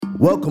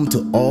Welcome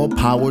to All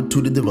Power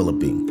to the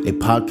Developing, a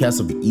podcast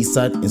of the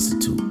Eastside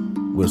Institute,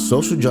 where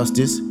social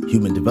justice,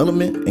 human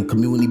development, and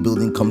community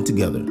building come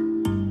together.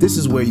 This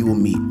is where you will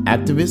meet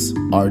activists,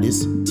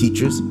 artists,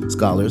 teachers,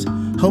 scholars,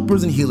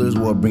 helpers, and healers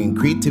who are bringing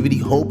creativity,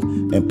 hope,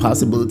 and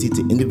possibility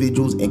to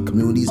individuals and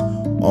communities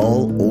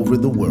all over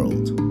the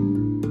world.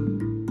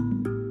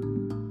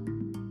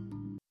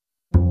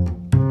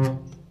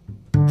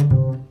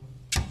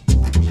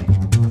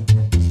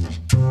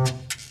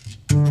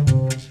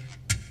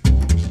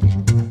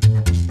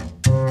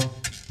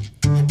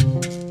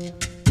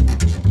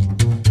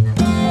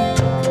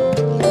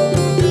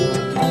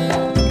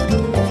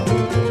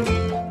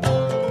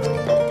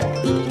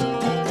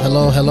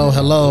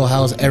 Hello.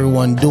 How's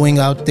everyone doing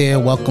out there?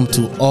 Welcome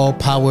to All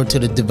Power to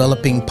the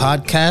Developing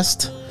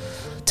podcast.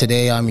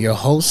 Today, I'm your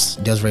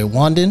host, Desiree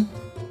Wandin.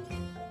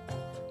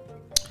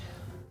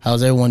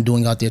 How's everyone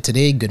doing out there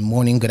today? Good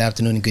morning, good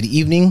afternoon, and good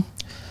evening.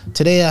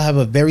 Today, I have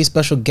a very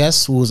special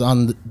guest who is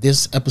on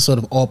this episode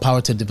of All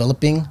Power to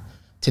Developing.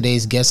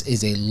 Today's guest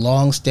is a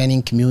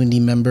long-standing community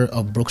member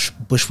of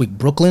Bushwick,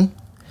 Brooklyn.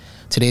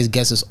 Today's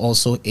guest is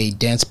also a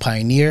dance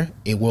pioneer,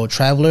 a world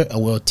traveler, a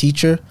world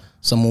teacher,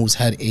 someone who's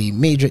had a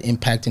major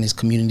impact in his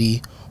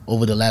community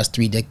over the last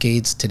 3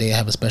 decades. Today, I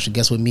have a special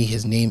guest with me.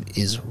 His name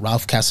is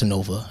Ralph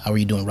Casanova. How are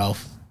you doing,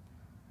 Ralph?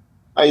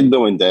 How you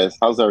doing, Des?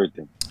 How's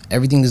everything?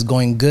 Everything is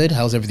going good.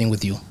 How's everything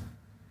with you?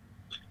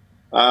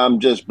 I'm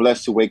just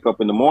blessed to wake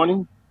up in the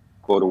morning,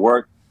 go to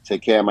work,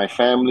 take care of my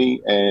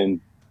family, and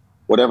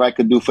whatever I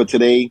could do for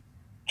today,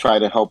 try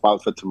to help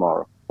out for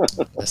tomorrow.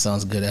 That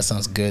sounds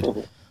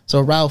good.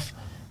 So, Ralph,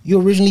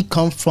 you originally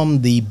come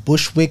from the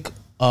Bushwick,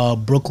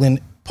 Brooklyn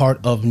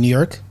part of New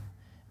York,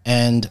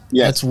 and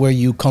yes, that's where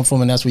you come from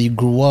and that's where you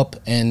grew up,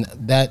 and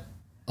that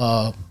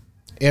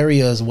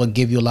area is what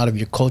gave you a lot of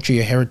your culture,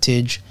 your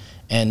heritage,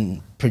 and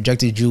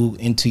projected you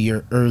into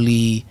your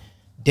early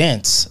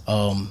dance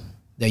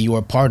that you were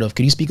a part of.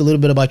 Could you speak a little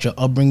bit about your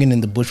upbringing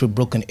in the Bushwick,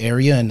 Brooklyn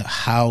area and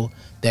how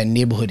that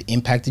neighborhood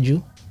impacted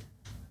you?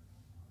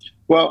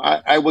 Well,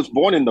 I was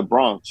born in the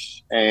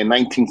Bronx, and in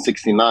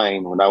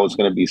 1969, when I was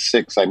going to be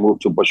 6, I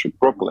moved to Bushwick,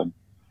 Brooklyn.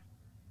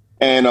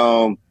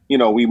 And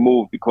we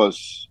moved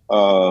because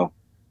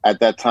at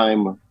that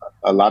time,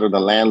 a lot of the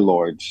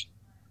landlords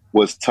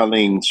was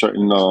telling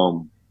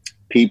certain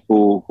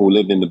people who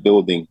lived in the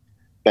building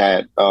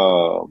that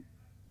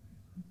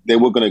they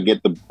were going to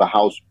get the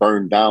house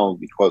burned down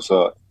because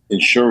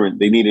insurance.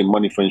 They needed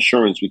money for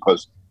insurance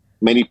because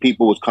many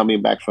people was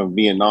coming back from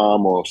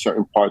Vietnam or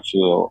certain parts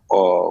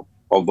of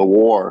the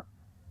war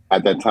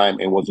at that time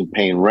and wasn't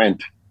paying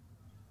rent.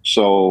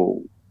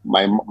 So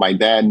my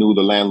dad knew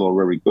the landlord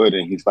very good,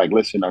 and he's like,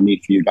 listen, I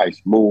need for you guys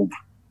to move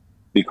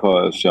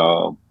because,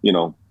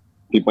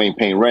 people ain't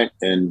paying rent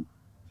and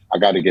I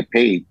got to get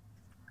paid.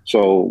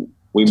 So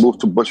we moved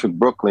to Bushwick,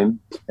 Brooklyn,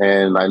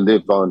 and I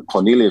lived on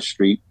Cornelia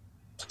Street,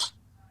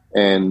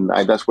 and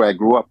that's where I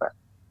grew up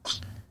at.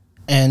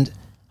 And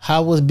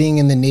how was being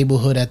in the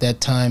neighborhood at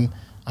that time?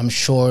 I'm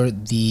sure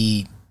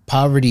the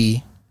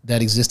poverty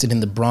that existed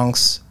in the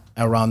Bronx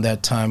around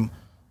that time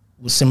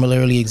was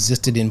similarly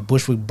existed in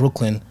Bushwick,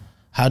 Brooklyn.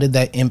 How did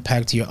that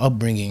impact your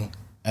upbringing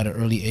at an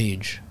early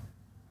age?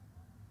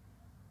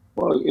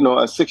 Well,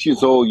 at 6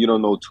 years old, you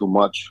don't know too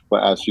much.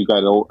 But as I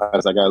got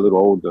a little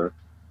older,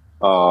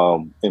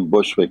 in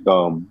Bushwick,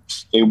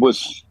 it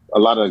was a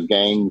lot of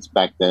gangs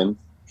back then.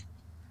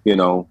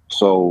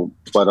 So,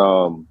 but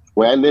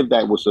where I lived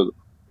at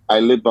I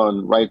lived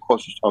on right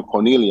across on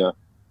Cornelia.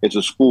 It's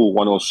a school,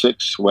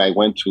 106, where I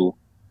went to,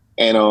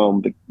 and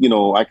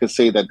I could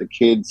say that the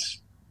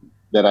kids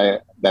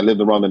that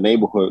lived around the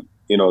neighborhood,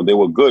 they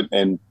were good.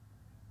 And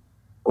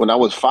when I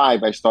was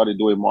 5, I started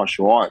doing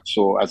martial arts.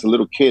 So as a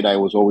little kid, I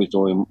was always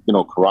doing,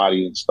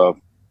 karate and stuff.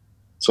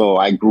 So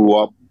I grew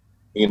up,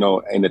 in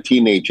the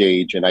teenage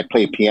age, and I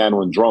played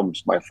piano and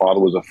drums. My father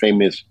was a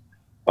famous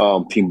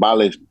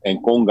timbales and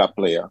conga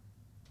player,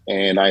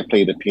 and I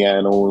played the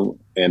piano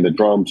and the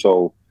drums.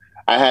 So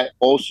I had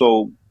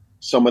also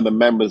some of the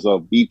members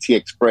of BT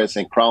Express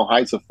and Crown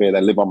Heights Affair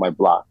that live on my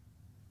block.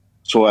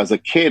 So as a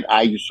kid,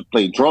 I used to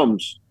play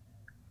drums.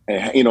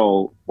 And,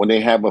 when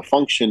they have a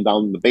function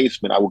down in the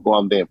basement, I would go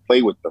out there and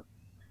play with them.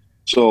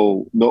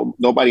 So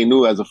nobody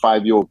knew as a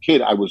 5-year-old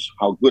kid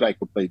how good I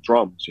could play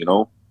drums,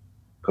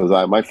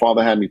 because my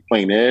father had me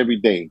playing every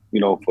day,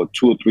 for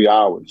 2 or 3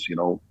 hours,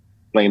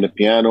 playing the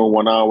piano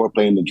 1 hour,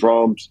 playing the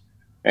drums.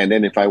 And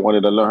then if I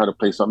wanted to learn how to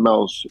play something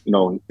else,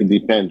 it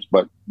depends.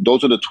 But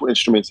those are the 2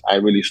 instruments I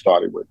really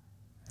started with.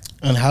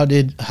 And how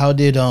did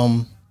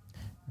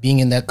being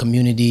in that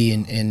community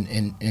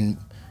and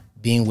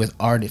being with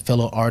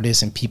fellow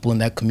artists and people in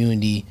that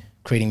community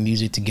creating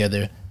music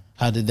together,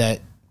 how did that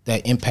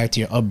impact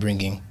your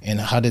upbringing, and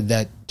how did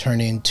that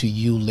turn into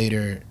you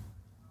later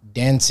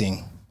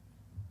dancing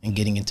and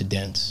getting into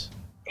dance?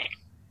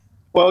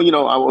 Well,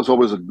 I was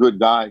always a good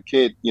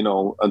kid,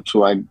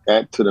 until I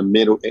got to the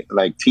middle,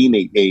 like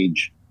teenage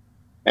age.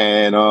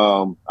 And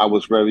I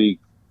was very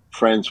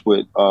friends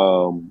with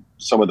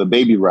some of the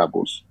baby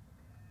rebels,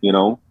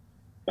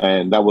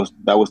 and that was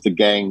the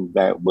gang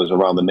that was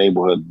around the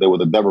neighborhood. They were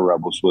the Devil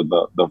Rebels with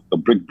the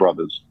Brick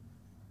Brothers,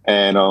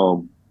 and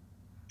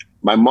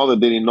my mother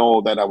didn't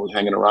know that I was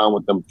hanging around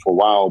with them for a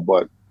while,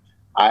 but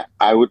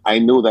I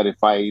knew that if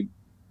I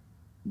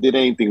did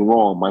anything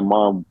wrong, my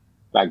mom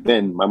back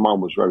then, my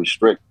mom was very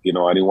strict. I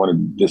didn't want to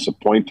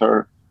disappoint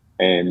her,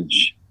 and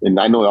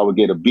I know I would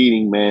get a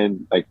beating,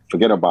 man. Like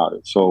forget about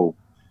it. So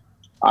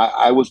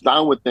I was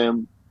down with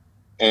them,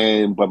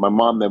 but my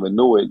mom never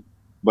knew it.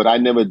 But I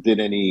never did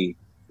any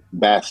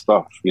bad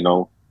stuff.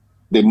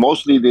 They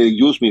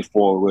used me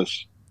for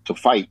was to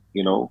fight.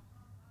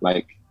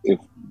 Like if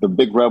the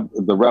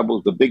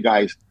rebels, the big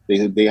guys,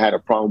 they had a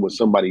problem with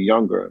somebody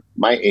younger,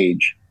 my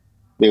age,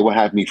 they would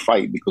have me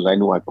fight because I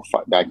knew I could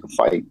fight. I could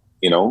fight.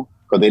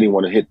 Because they didn't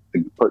want to hit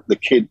the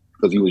kid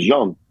because he was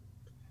young.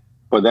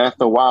 But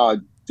after a while, I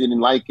didn't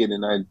like it,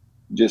 and I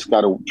just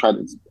got to try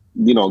to,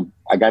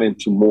 I got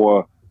into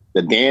more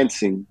the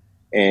dancing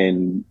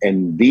and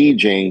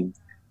DJing,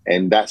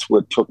 and that's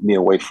what took me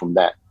away from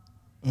that.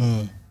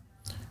 Mm.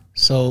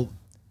 So,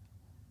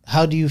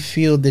 how do you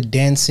feel the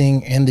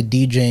dancing and the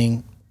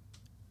DJing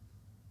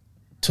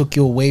took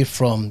you away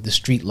from the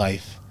street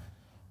life?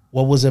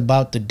 What was it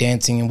about the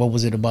dancing and what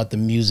was it about the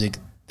music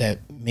that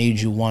made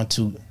you want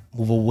to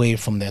move away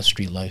from that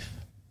street life?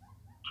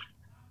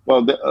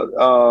 Well,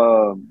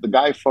 the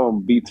guy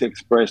from BT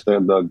Express,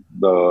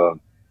 the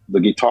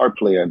guitar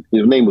player,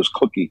 his name was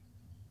Cookie,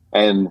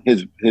 and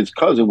his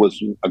cousin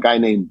was a guy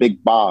named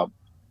Big Bob.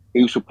 He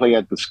used to play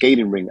at the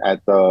skating ring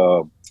at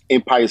the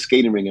Empire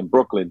Skating Ring in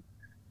Brooklyn.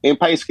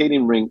 Empire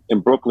Skating Ring in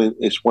Brooklyn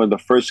is one of the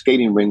first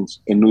skating rings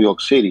in New York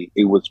City.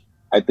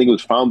 I think it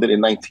was founded in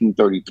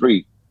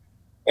 1933.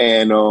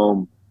 And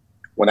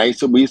when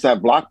we used to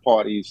have block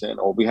parties, and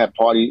or we had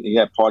parties, he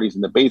had parties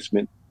in the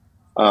basement.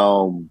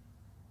 Um,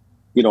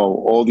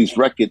 all these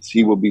records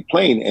he would be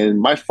playing.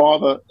 And my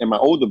father and my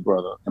older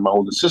brother and my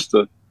older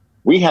sister,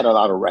 we had a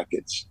lot of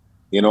records,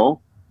 you know.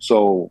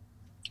 So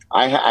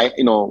I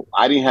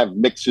didn't have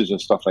mixers and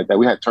stuff like that.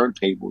 We had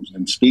turntables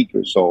and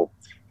speakers. So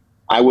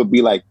I would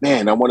be like,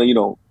 man, I want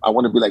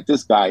to be like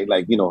this guy.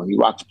 Like, he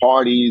rocks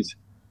parties.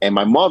 And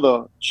my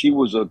mother, she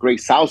was a great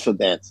salsa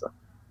dancer.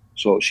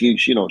 So she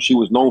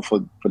was known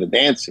for the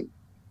dancing.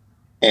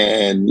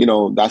 And,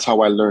 that's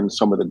how I learned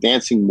some of the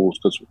dancing moves.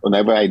 Because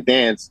whenever I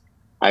danced,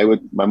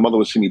 my mother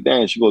would see me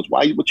dance. She goes,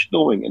 what you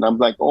doing? And I'm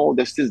like, oh,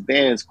 there's this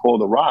dance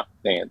called the rock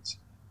dance.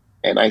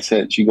 And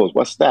she goes,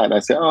 what's that? And I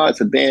said, oh,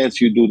 it's a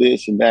dance. You do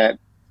this and that.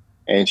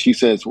 And she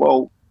says,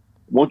 well,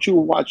 won't you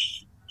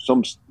watch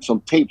some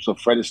tapes of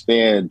Fred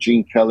Astaire,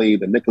 Gene Kelly,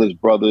 the Nicholas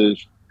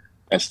Brothers,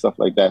 and stuff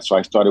like that. So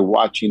I started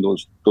watching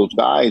those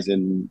guys,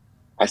 and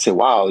I said,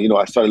 wow,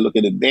 I started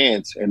looking at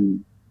dance,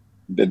 and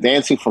the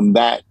dancing from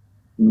that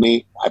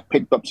I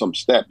picked up some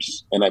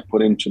steps and I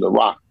put into the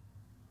rock,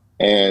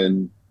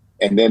 and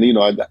then I knew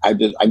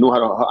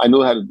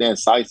how to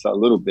dance salsa a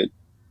little bit,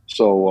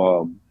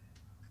 so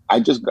I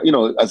just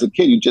as a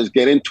kid you just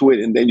get into it,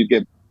 and then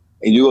and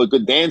you're a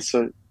good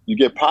dancer, you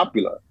get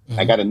popular. I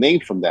Mm-hmm. got a name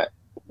from that.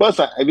 Plus,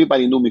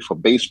 everybody knew me for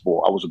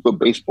baseball. I was a good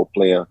baseball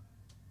player,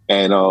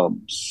 and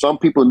some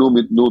people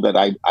knew that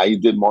I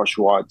did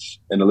martial arts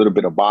and a little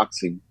bit of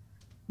boxing,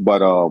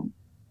 but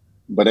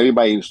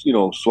everybody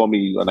saw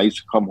me, and I used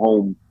to come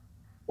home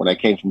when I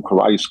came from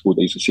karate school.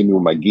 They used to see me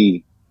with my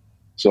gi.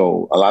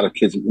 So a lot of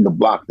kids in the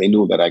block, they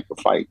knew that I could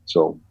fight.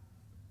 So,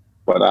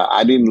 but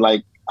I didn't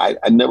like. I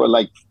never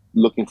liked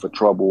looking for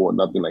trouble or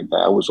nothing like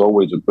that. I was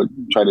always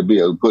try to be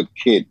a good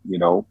kid.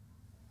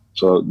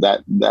 So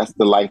that's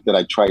the life that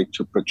I tried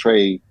to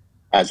portray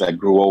as I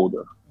grew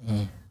older.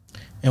 Mm.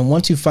 And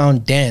once you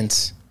found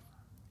dance,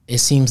 it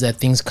seems that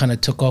things kind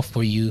of took off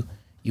for you.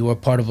 You were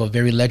part of a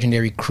very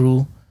legendary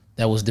crew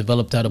that was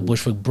developed out of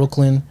Bushwick,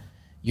 Brooklyn.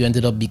 You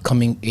ended up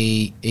becoming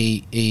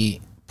a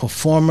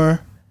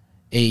performer,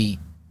 a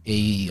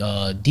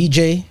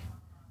DJ,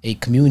 a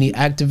community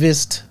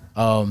activist,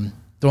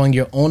 throwing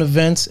your own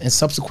events, and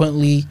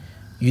subsequently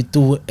you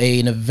threw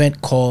an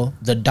event called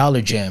the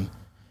Dollar Jam.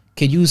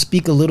 Can you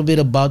speak a little bit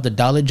about the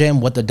Dollar Jam,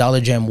 what the Dollar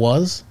Jam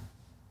was?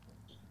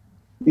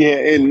 Yeah,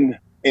 in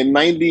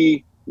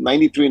 93,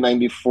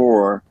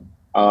 94,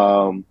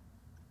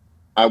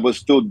 I was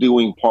still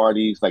doing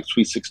parties like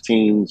Sweet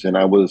 16s, and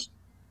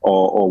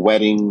or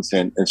weddings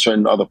and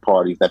certain other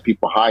parties that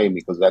people hired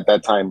me, because at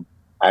that time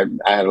I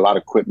had a lot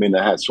of equipment.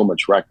 I had so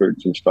much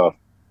records and stuff.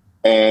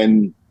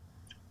 And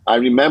I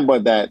remember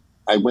that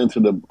I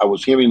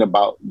was hearing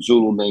about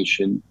Zulu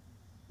Nation,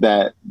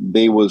 that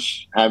they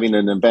was having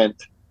an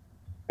event,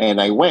 and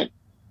I went.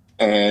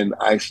 And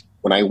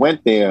when I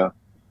went there,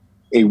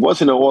 it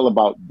wasn't all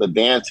about the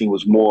dancing. It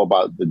was more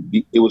about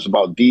it was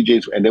about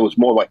DJs, and it was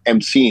more like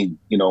MCing.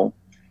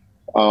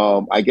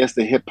 I guess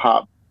the hip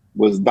hop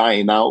was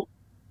dying out,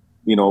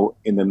 in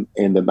the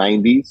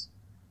 90s.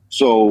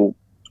 So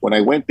when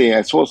I went there,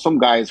 I saw some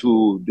guys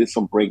who did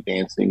some break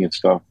dancing and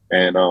stuff,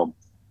 and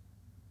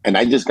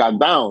I just got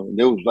down. And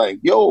they was like,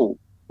 "Yo,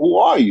 who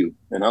are you?"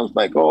 And I was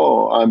like,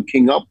 "Oh, I'm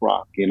King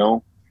Uprock."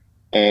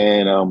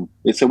 And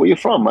they said, "Where you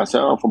from?" I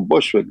said, "I'm from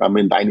Bushwick. I'm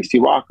in Dynasty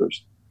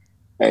Rockers."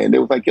 And they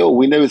was like, yo,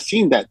 we never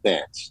seen that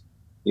dance.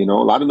 You know,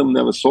 a lot of them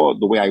never saw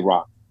the way I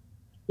rock,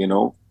 you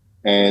know?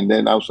 And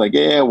then I was like,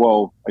 yeah,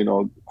 well, you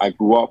know, I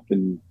grew up,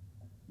 and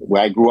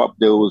where I grew up,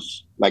 there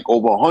was like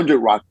over 100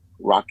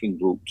 rocking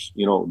groups,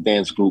 you know,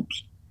 dance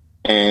groups.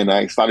 And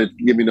I started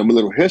giving them a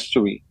little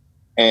history.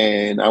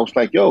 And I was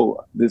like,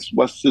 yo,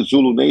 what's the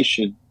Zulu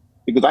Nation?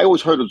 Because I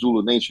always heard of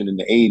Zulu Nation in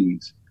the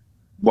 80s.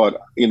 But,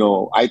 you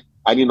know, I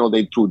didn't know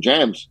they threw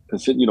jams,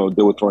 because, you know,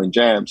 they were throwing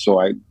jams.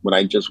 So when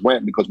I just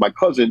went, because my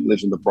cousin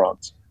lives in the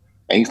Bronx,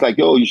 and he's like,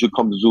 yo, you should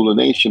come to Zulu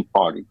Nation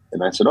party.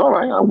 And I said, all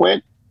right, I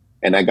went,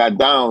 and I got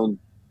down,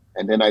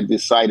 and then I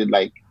decided,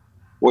 like,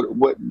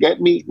 what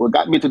got me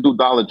to do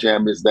Dollar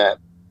Jam is that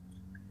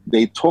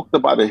they talked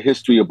about a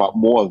history about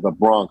more of the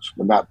Bronx,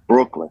 but not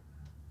Brooklyn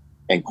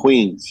and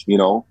Queens, you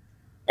know.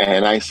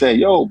 And I said,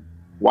 yo,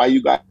 why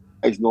you guys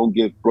don't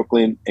give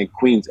Brooklyn and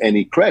Queens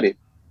any credit?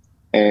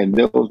 And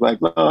they was like,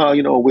 no,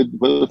 you know,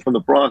 we're from the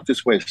Bronx,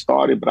 this way it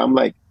started. But I'm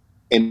like,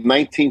 in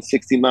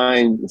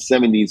 1969, the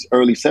 70s,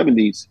 early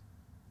 70s,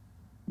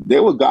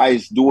 there were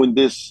guys doing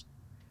this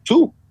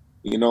too.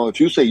 You know, if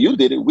you say you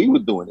did it, we were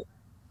doing it.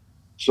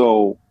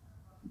 So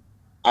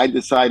I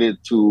decided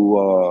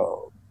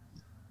to,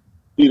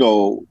 you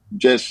know,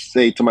 just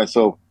say to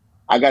myself,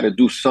 I got to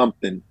do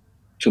something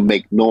to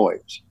make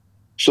noise.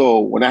 So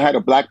when I had a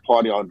black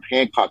party on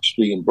Hancock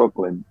Street in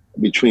Brooklyn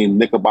between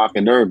Knickerbocker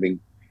and Irving,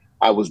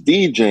 I was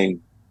DJing,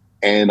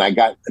 and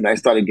I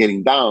started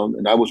getting down,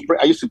 and I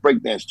used to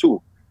break dance too.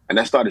 And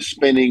I started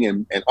spinning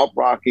and up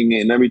rocking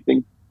and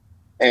everything.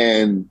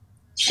 And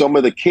some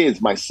of the kids,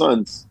 my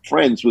son's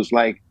friends, was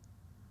like,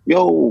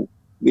 yo,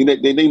 they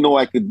didn't know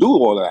I could do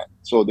all that.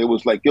 So they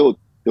was like, yo,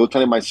 they were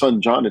telling my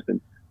son,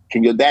 Jonathan,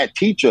 can your dad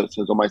teach us?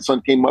 And so my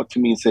son came up to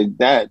me and said,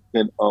 Dad,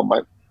 and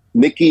my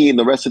Nikki and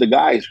the rest of the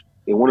guys,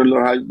 they want to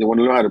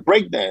learn how to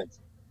break dance.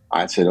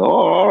 I said, oh,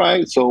 all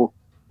right. So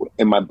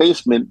in my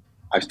basement,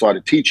 I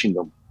started teaching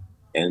them.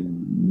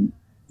 And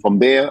from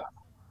there,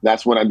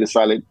 that's when I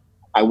decided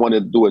I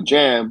wanted to do a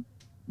jam.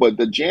 But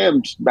the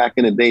jams back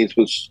in the days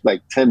was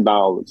like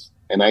 $10.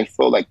 And I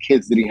felt like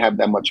kids didn't have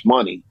that much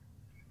money.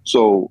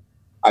 So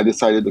I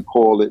decided to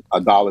call it a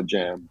Dollar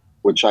Jam,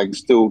 which I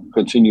still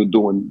continue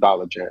doing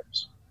Dollar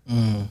Jams.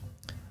 Mm.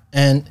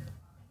 And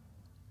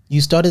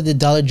you started the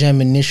Dollar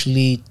Jam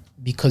initially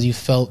because you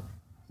felt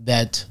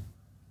that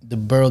the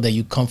borough that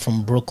you come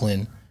from,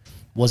 Brooklyn,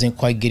 wasn't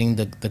quite getting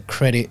the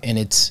credit and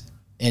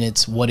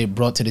it's what it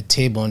brought to the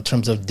table in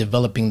terms of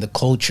developing the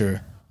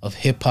culture of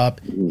hip hop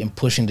and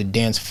pushing the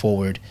dance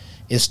forward.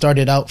 It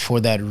started out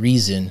for that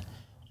reason.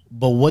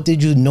 But what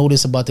did you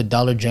notice about the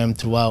Dollar Jam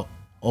throughout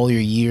all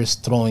your years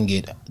throwing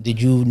it?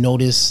 Did you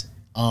notice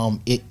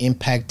it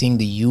impacting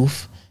the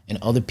youth and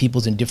other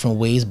people's in different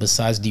ways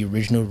besides the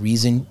original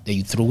reason that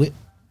you threw it?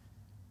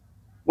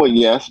 Well,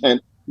 yes.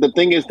 And the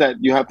thing is that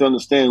you have to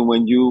understand,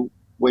 when you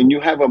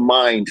have a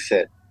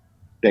mindset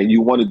that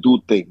you want to do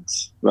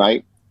things,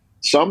 right?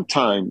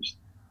 Sometimes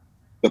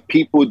the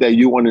people that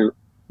you want to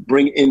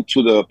bring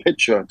into the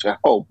picture to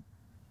help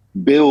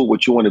build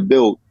what you want to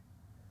build,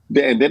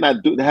 and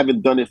they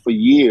haven't done it for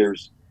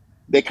years,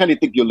 they kind of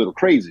think you're a little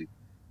crazy,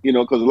 you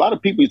know, because a lot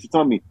of people used to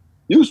tell me,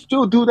 you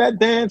still do that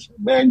dance?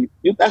 Man,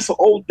 that's an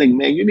old thing,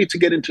 man. You need to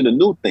get into the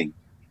new thing.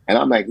 And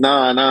I'm like,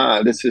 nah,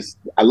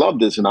 I love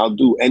this, and I'll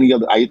do any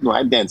other, I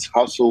dance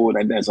hustle and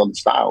I dance other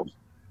styles.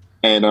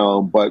 And,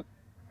 but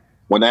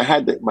when I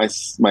had my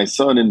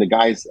son and the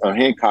guys,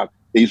 Hancock,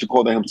 they used to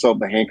call themselves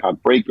the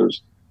Hancock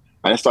Breakers,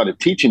 and I started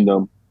teaching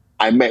them.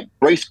 I met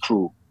Brace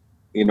Crew,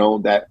 I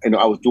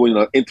was doing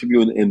an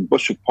interview in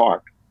Bushwick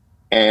Park,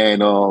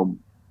 and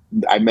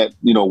I met,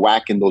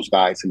 Wack and those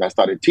guys, and I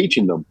started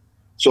teaching them.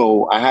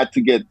 So I had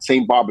to get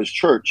St. Barbara's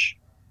Church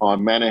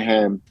on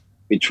Manhattan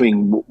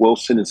between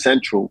Wilson and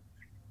Central.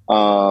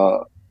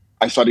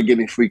 I started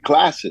giving free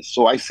classes.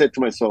 So I said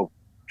to myself,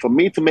 for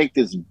me to make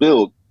this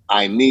build,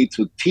 I need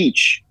to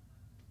teach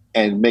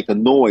and make a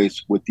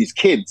noise with these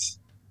kids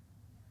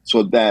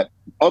so that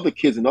other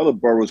kids in other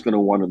boroughs going to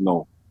want to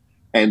know.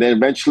 And then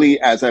eventually,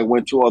 as I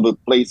went to other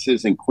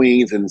places in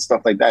Queens and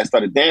stuff like that, I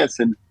started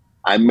dancing.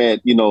 I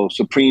met,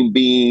 Supreme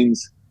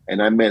Beans,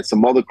 and I met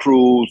some other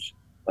crews.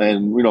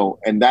 And,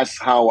 and that's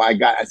how I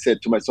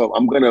said to myself,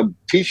 I'm going to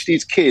teach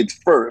these kids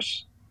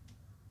first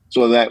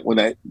so that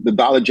the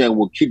Dollar Jam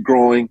will keep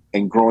growing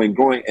and growing,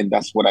 growing. And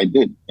that's what I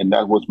did. And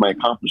that was my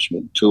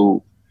accomplishment,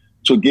 to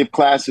give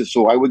classes.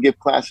 So I would give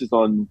classes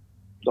on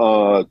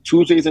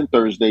Tuesdays and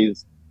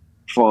Thursdays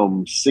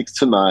from 6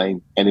 to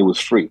 9, and it was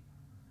free.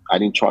 I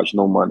didn't charge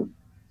no money.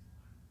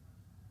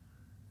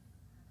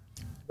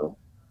 So.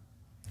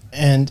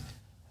 And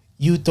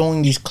you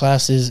throwing these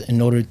classes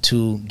in order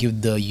to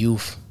give the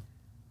youth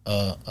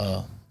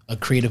a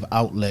creative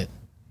outlet,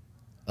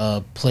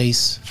 a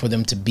place for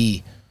them to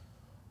be.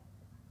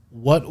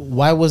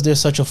 Why was there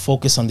such a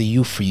focus on the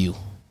youth for you?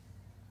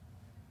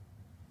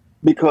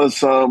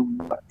 Because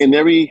in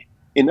every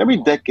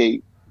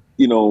decade,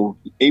 even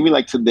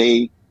like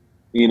today,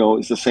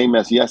 it's the same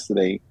as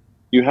yesterday.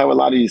 You have a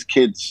lot of these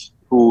kids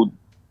who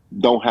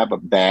don't have a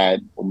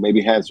dad, or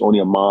maybe has only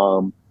a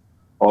mom,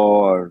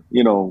 or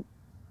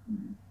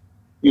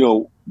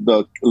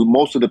the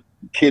most of the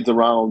kids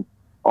around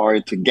are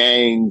into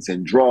gangs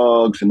and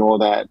drugs and all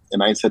that.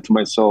 And I said to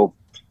myself,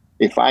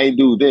 if I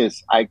do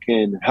this, I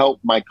can help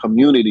my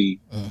community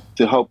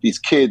to help these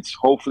kids,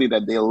 hopefully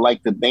that they'll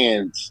like to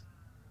dance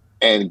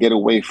and get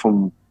away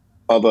from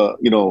other,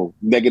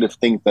 negative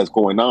things that's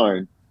going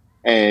on.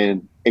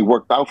 And it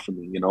worked out for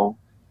me.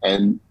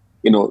 And,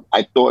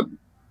 I thought,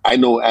 I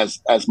know as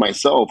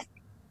myself,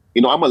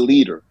 I'm a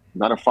leader,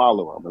 not a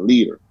follower. I'm a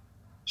leader.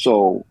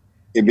 So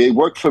if it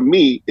worked for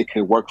me, it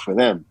can work for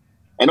them.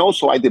 And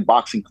also I did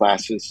boxing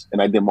classes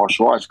and I did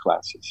martial arts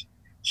classes.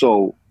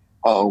 So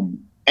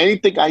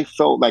anything I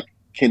felt like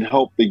can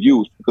help the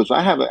youth, because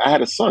I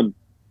had a son,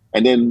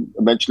 and then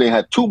eventually I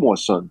had two more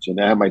sons, and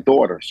I had my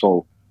daughter.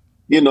 So,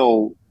 you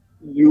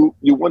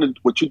want to,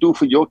 what you do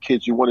for your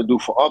kids, you want to do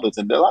for others.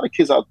 And there are a lot of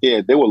kids out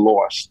there, they were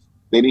lost.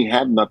 They didn't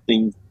have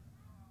nothing.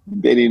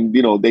 They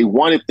didn't, they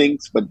wanted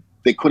things, but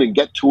they couldn't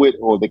get to it,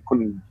 or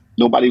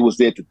nobody was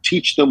there to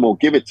teach them or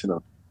give it to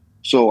them.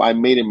 So I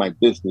made it my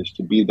business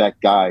to be that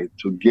guy,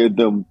 to give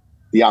them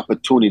the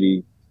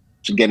opportunity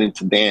to get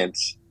into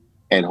dance,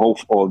 and hope,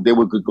 or they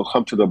would go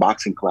come to the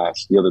boxing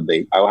class the other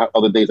day.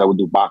 Other days I would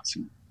do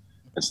boxing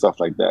and stuff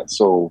like that.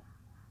 So,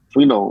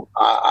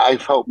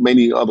 I've helped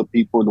many other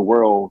people in the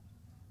world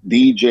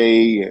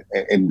DJ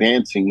and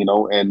dancing,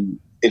 and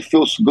it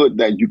feels good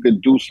that you can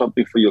do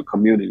something for your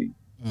community.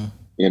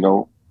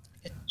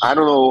 I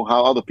don't know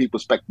how other people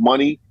expect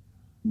money,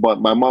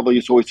 but my mother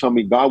used to always tell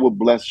me, God will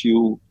bless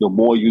you the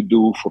more you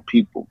do for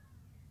people.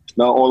 It's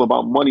not all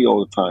about money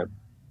all the time,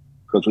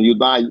 because when you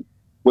die,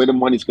 where the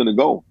money's going to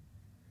go?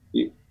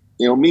 It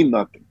don't mean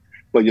nothing.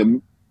 But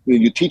when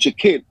you teach a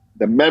kid,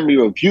 the memory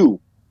of you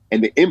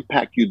and the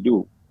impact you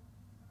do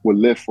will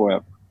live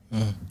forever.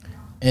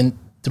 And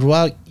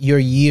throughout your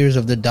years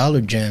of the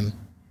Dollar Jam,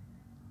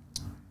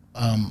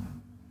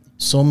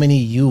 so many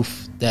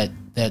youth that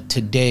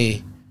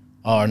today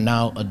are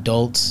now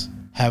adults,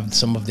 have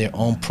some of their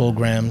own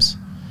programs,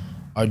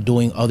 are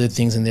doing other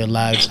things in their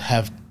lives,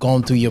 have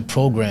gone through your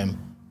program.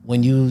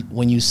 When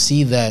you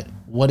see that,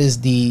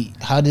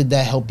 how did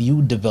that help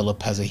you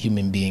develop as a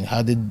human being?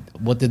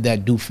 What did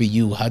that do for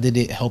you? How did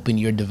it help in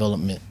your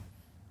development?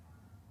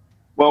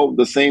 Well,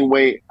 the same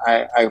way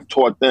I've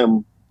taught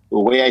them, the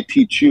way I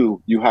teach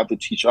you, you have to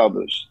teach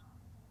others.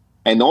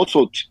 And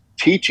also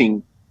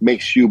teaching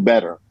makes you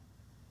better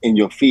in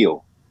your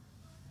field,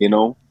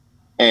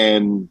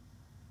 and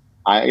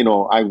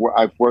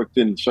I've worked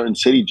in certain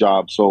city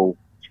jobs. So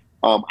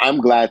I'm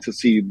glad to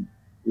see,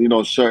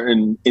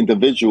 certain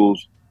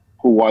individuals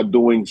who are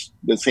doing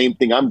the same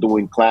thing I'm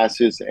doing,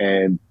 classes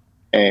and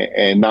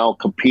now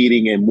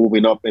competing and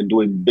moving up and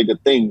doing bigger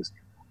things.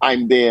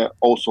 I'm there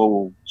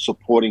also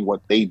supporting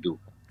what they do.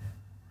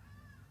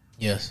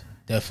 Yes,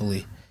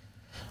 definitely.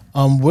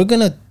 We're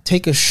going to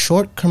take a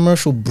short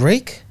commercial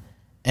break.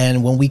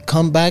 And when we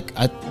come back,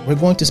 we're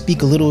going to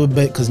speak a little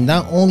bit, because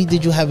not only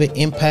did you have an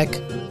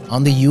impact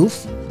on the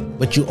youth,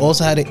 but you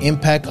also had an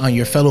impact on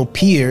your fellow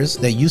peers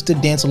that used to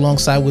dance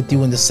alongside with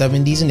you in the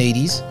 70s and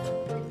 80s.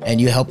 And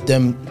you helped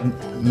them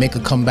make a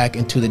comeback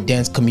into the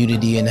dance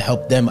community and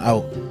help them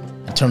out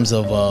in terms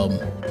of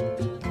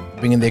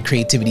bringing their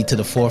creativity to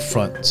the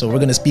forefront. So we're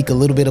going to speak a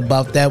little bit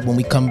about that when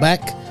we come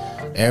back.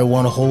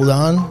 Everyone hold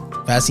on,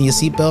 fasten your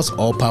seatbelts.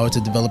 All Power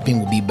to Developing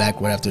will be back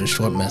right after a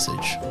short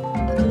message.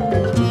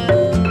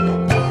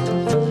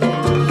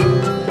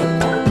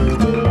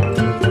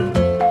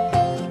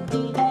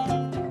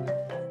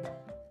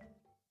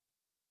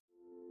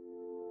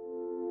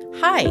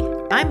 Hi,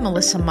 I'm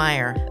Melissa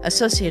Meyer,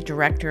 Associate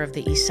Director of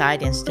the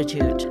Eastside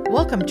Institute.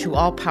 Welcome to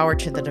All Power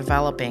to the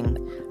Developing.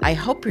 I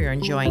hope you're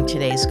enjoying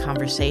today's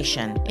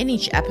conversation. In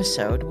each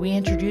episode, we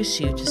introduce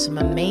you to some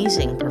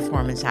amazing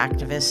performance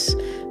activists,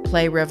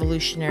 play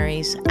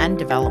revolutionaries, and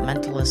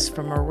developmentalists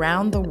from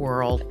around the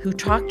world who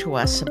talk to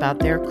us about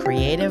their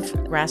creative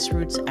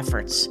grassroots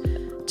efforts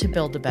to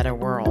build a better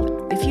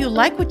world. If you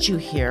like what you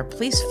hear,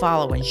 please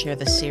follow and share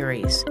the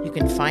series. You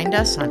can find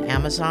us on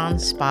Amazon,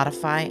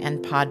 Spotify,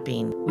 and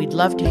Podbean. We'd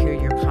love to hear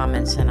your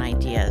comments and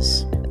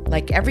ideas.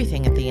 Like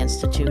everything at the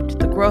Institute,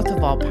 the growth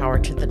of All Power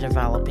to the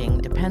Developing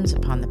depends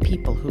upon the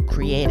people who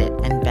create it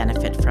and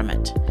benefit from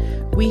it.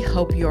 We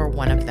hope you're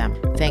one of them.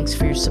 Thanks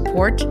for your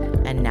support,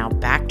 and now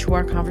back to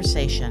our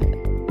conversation.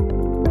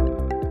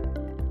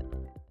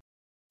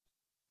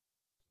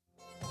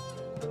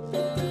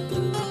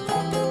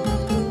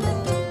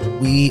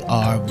 We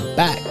are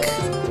back.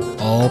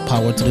 All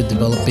Power to the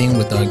Developing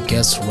with our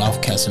guest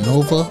Ralph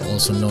Casanova,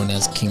 also known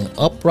as King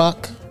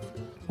Uprock.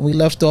 When we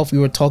left off, we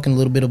were talking a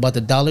little bit about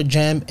the Dollar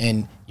Jam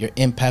and your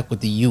impact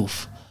with the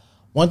youth.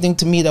 One thing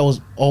to me that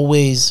was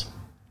always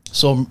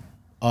so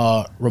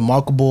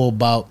remarkable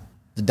about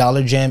the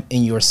Dollar Jam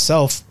in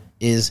yourself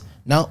is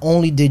not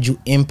only did you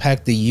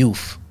impact the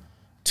youth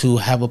to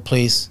have a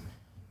place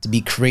to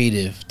be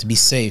creative, to be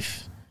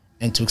safe,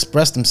 and to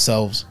express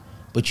themselves,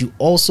 but you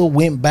also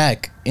went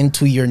back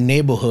into your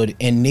neighborhood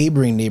and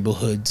neighboring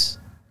neighborhoods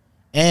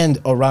and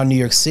around New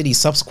York City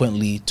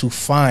subsequently to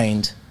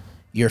find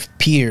your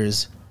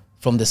peers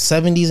from the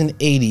 70s and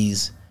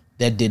 80s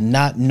that did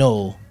not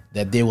know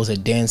that there was a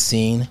dance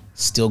scene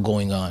still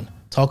going on.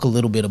 Talk a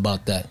little bit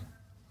about that.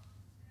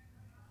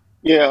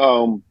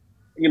 Yeah,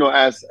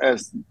 as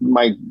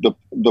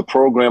the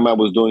program I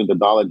was doing, the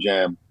Dollar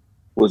Jam,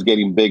 was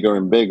getting bigger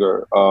and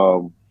bigger.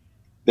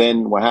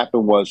 Then what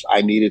happened was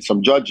I needed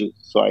some judges,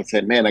 so I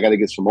said, "Man, I got to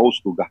get some old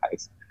school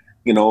guys."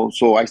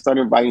 So I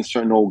started inviting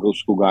certain old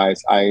school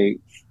guys. I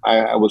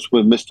was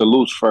with Mr.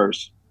 Loose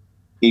first.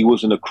 He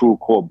was in a crew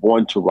called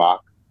Born to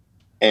Rock,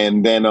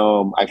 and then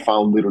I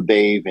found Little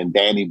Dave and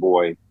Danny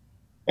Boy,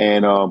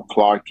 and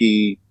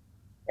Clarky,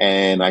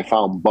 and I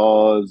found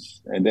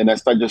Buzz, and then I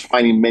started just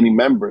finding many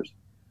members.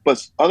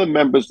 But other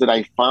members that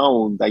I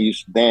found that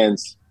used to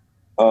dance,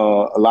 a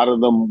lot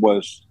of them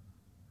was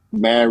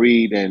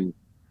married, and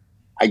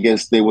I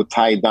guess they were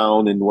tied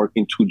down and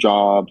working two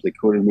jobs. They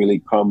couldn't really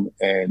come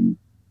and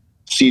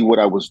see what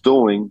I was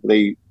doing.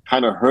 They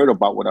kind of heard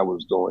about what I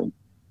was doing,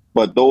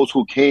 but those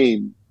who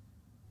came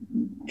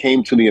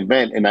to the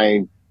event, and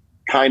I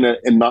kind of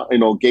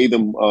gave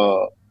them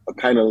a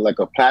kind of like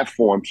a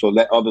platform, so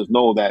let others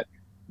know that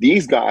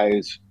these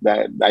guys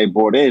that I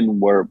brought in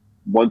were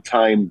one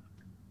time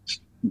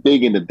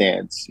big in the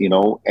dance,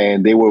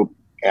 and they were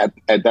at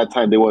that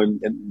time, they were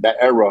in that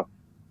era,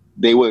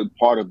 they were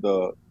part of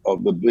the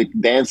big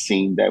dance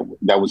scene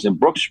that was in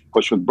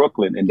Bushwick,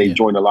 Brooklyn, and they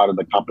joined a lot of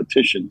the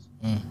competitions.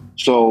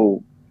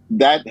 So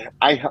that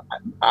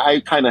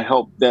I kind of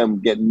helped them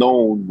get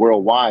known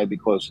worldwide,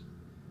 because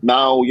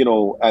now,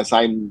 as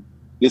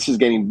this is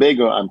getting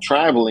bigger, I'm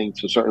traveling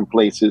to certain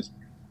places.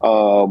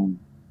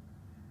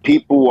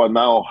 People are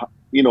now,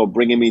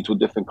 bringing me to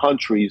different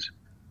countries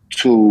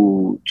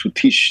to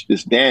teach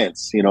this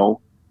dance,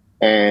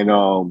 and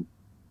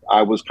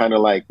I was kind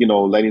of like,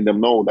 letting them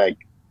know, like,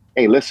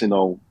 hey, listen,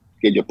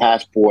 get your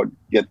passport,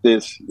 get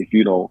this, if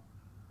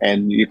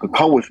and you could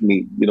come with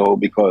me,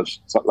 because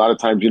a lot of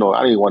times,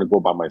 I didn't want to go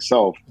by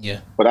myself.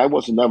 Yeah. But I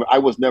was never,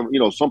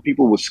 some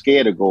people were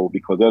scared to go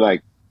because they're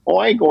like, oh,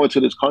 I ain't going to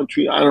this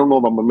country. I don't know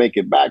if I'm gonna make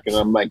it back. And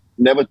I'm like,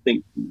 never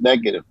think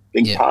negative,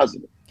 think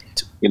positive.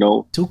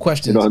 Two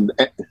questions.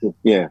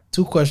 Yeah.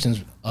 Two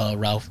questions,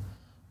 Ralph.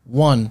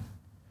 One,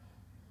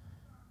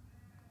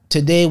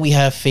 today we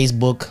have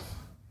Facebook,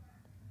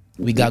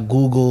 we got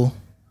Google,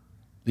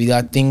 we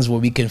got things where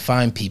we can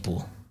find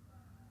people.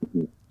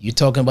 You're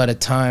talking about a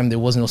time there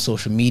was no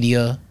social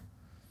media,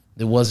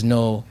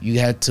 you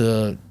had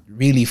to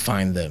really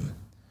find them.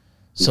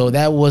 So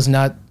that was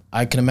not,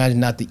 I can imagine,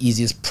 not the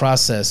easiest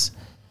process.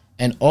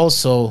 And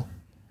also,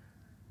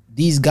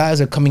 these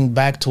guys are coming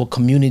back to a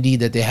community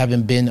that they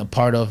haven't been a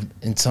part of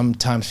in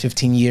sometimes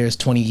 15 years,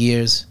 20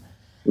 years.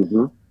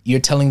 Mm-hmm. You're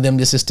telling them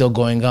this is still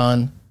going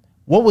on.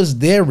 What was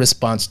their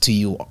response to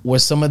you? Were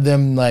some of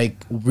them like,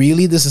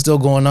 really, this is still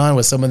going on?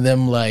 Were some of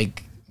them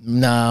like,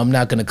 nah, I'm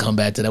not going to come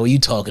back to that? What are you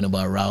talking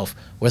about, Ralph?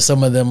 Were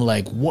some of them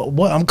like,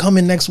 what? I'm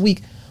coming next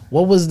week.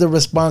 What was the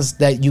response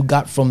that you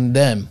got from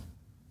them?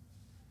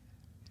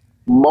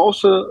 I'll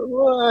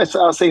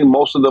say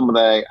most of them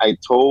that I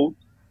told,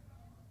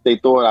 they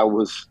thought I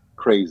was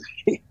crazy.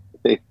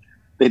 they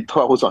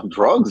thought I was on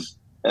drugs.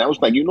 And I was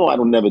like, I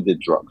never did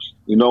drugs.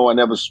 I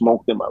never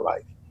smoked in my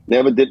life.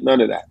 Never did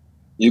none of that.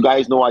 You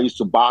guys know I used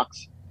to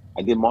box.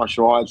 I did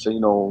martial arts,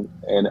 and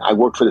I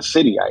worked for the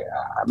city.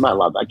 I'm not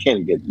allowed. I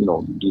can't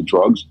do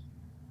drugs.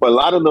 But a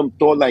lot of them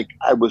thought like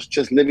I was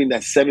just living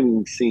that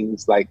 70s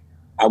scenes. Like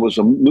I was,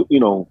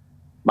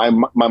 my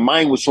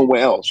mind was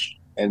somewhere else.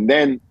 And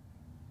then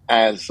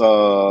as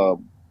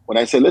when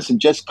I said, listen,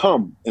 just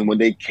come. And when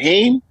they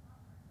came,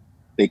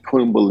 they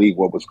couldn't believe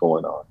what was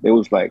going on. It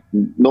was like,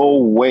 no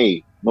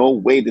way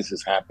this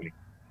is happening.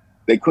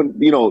 They couldn't,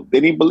 they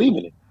didn't believe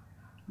in it.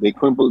 They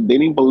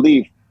didn't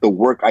believe the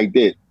work I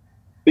did.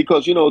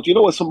 Because, do you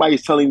know what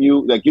somebody's telling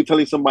you? Like you're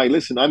telling somebody,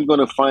 listen, I'm going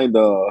to find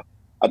a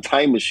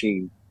time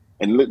machine.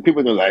 And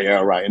people are like,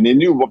 yeah, right. And then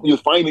you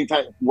finally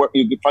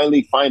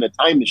find a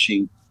time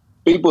machine.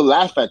 People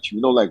laugh at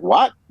you, like,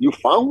 what? You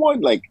found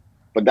one? Like,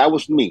 but that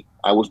was me.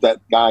 I was that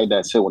guy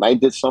that said, when I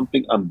did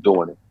something, I'm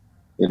doing it.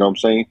 You know what I'm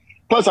saying?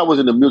 Plus, I was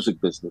in the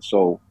music business,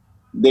 so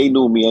they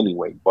knew me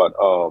anyway. But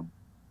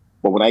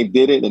when I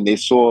did it and they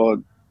saw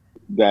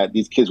that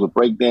these kids were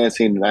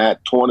breakdancing and I had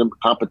tournament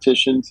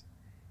competitions,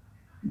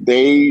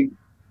 they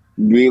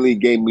really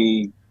gave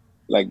me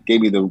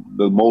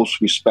the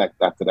most respect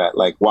after that.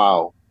 Like,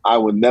 wow, I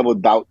would never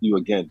doubt you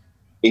again.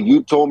 If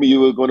you told me you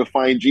were going to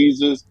find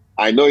Jesus,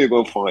 I know you're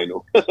going to find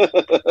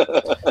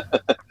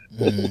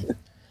him.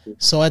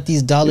 So at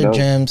these Dollar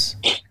Jams,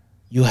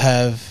 you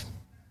have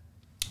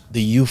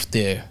the youth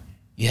there,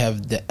 you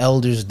have the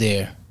elders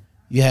there,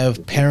 you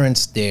have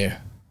parents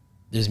there.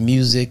 There's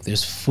music,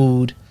 there's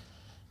food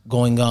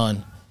going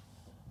on.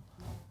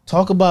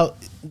 Talk about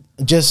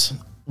just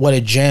what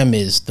a jam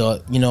is.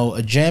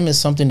 A jam is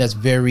something that's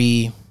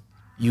very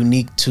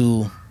unique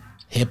to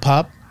hip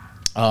hop.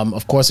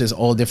 Of course, there's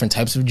all different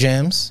types of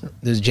jams.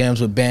 There's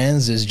jams with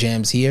bands, there's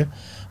jams here.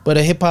 But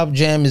a hip hop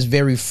jam is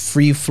very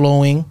free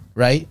flowing,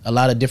 right? A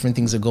lot of different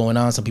things are going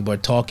on. Some people are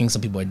talking,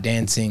 some people are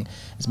dancing.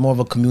 It's more of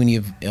a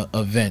community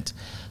event.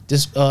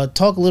 Just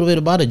talk a little bit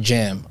about a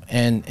jam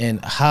and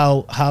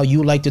how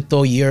you like to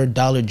throw your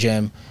dollar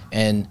jam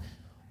and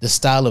the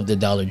style of the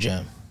dollar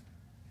jam.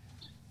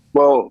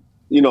 Well,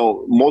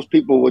 most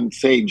people wouldn't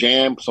say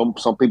jam. Some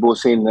people would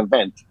say an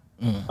event.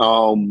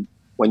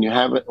 When you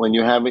have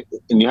an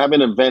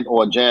event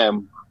or a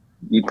jam,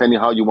 depending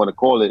how you want to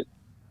call it,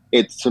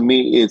 to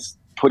me it's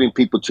putting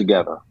people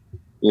together.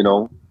 You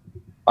know,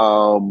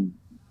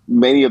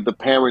 many of the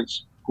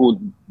parents who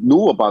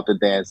knew about the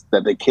dance,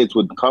 that their kids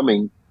were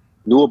coming,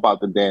 knew about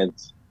the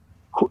dance,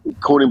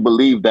 couldn't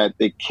believe that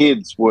their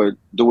kids were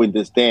doing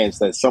this dance,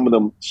 that some of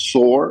them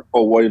saw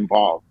or were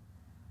involved.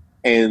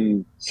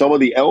 And some of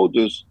the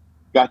elders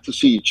got to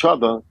see each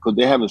other because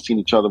they haven't seen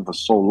each other for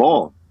so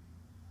long.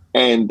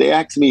 And they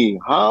asked me,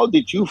 how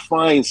did you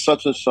find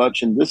such and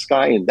such and this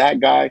guy and that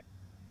guy?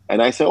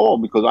 And I said, oh,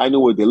 because I knew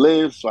where they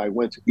lived. So I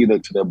went either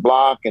to their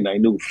block and I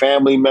knew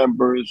family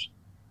members.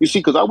 You see,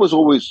 because I was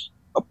always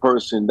a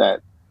person that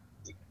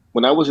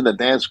when I was in a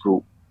dance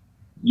group,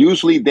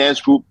 usually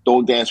dance group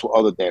don't dance with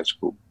other dance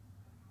group.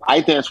 I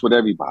danced with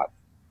everybody.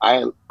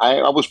 I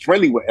was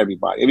friendly with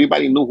everybody.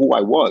 Everybody knew who I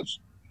was.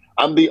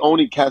 I'm the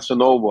only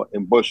Casanova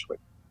in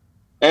Bushwick.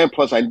 And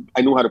plus, I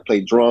knew how to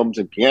play drums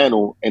and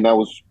piano, and I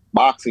was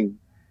boxing.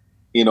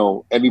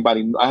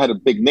 Everybody, I had a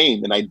big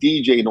name, and I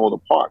DJ in all the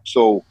parks.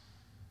 So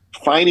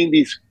finding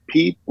these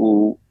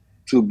people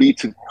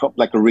to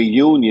like a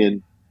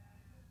reunion,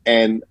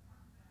 and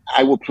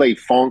I would play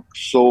funk,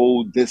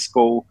 soul,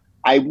 disco.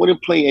 I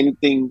wouldn't play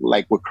anything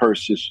like with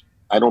curses.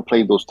 I don't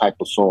play those type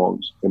of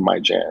songs in my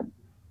jam.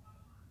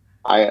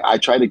 I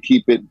try to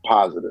keep it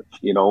positive,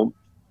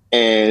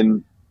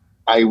 and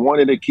I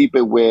wanted to keep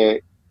it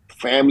where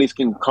families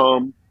can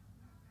come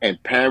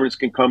and parents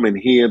can come and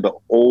hear the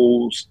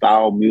old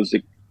style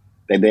music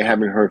that they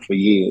haven't heard for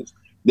years.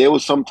 There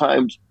was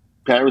sometimes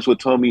parents would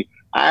tell me,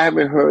 I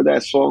haven't heard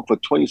that song for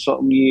 20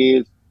 something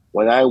years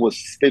when I was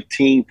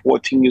 15,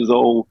 14 years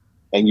old,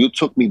 and you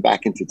took me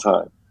back into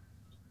time.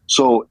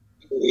 So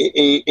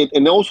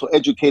it also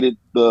educated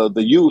the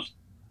youth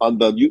on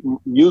the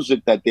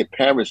music that their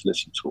parents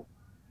listen to.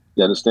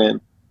 You understand?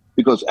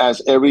 Because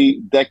as every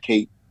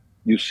decade,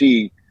 you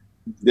see,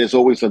 there's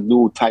always a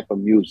new type of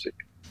music,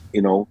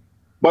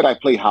 But I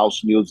play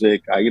house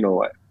music.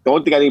 The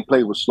only thing I didn't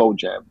play was slow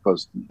jam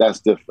because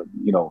that's different,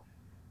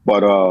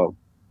 But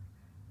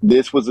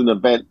this was an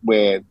event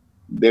where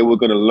they were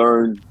going to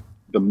learn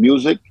the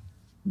music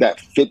that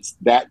fits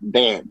that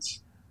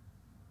dance,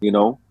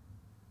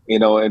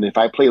 And if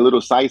I play a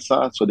little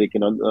salsa, so they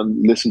can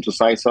listen to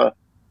salsa,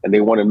 and they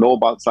want to know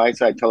about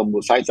salsa, I tell them,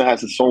 well, salsa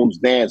has its own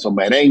dance, or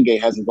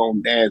merengue has its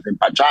own dance, and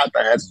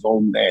bachata has its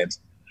own dance.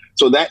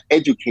 So that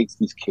educates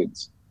these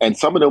kids. And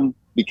some of them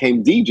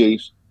became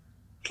DJs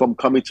from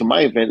coming to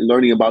my event,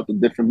 learning about the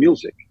different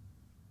music.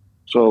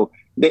 So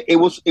it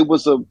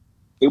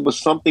was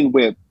something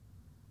where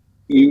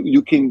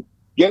you can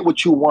get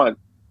what you want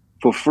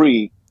for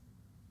free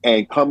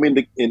and come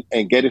in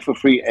and get it for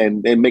free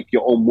and then make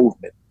your own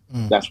movement.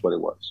 That's what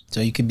it was. So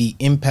you could be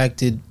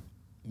impacted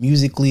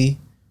musically,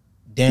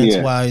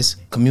 dance-wise,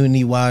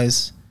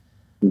 community-wise,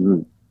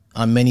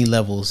 on many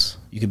levels.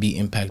 You could be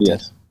impacted.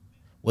 Yes.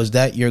 Was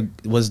that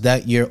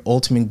your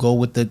ultimate goal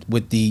with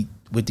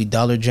the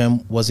Dollar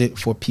Jam? Was it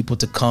for people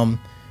to come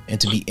and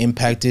to be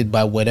impacted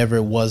by whatever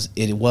it was,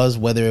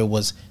 whether it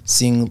was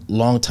seeing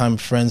longtime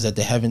friends that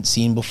they haven't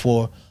seen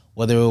before,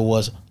 whether it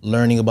was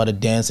learning about a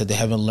dance that they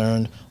haven't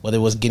learned, whether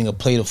it was getting a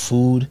plate of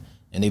food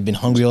and they've been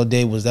hungry all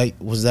day? Was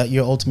that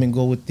your ultimate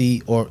goal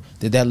or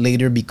did that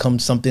later become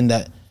something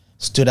that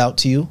stood out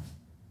to you?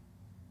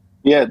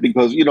 Yeah,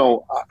 because,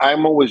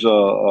 I'm always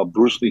a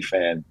Bruce Lee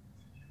fan.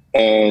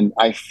 And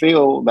I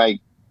feel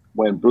like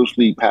when Bruce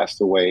Lee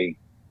passed away,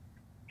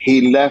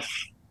 he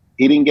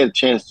didn't get a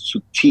chance to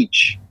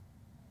teach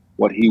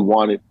what he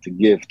wanted to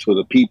give to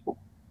the people.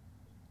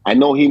 I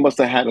know he must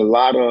have had a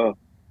lot of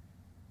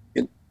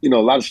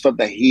stuff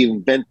that he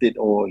invented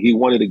or he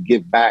wanted to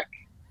give back.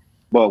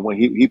 But when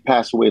he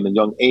passed away at a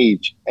young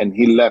age and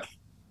he left,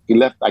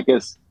 I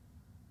guess,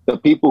 the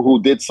people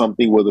who did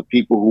something were the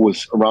people who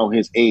was around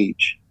his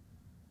age.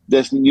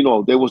 There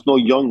was no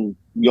young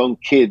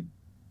kid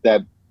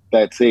that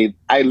said,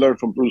 I learned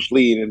from Bruce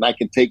Lee and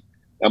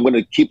I'm going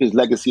to keep his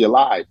legacy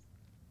alive.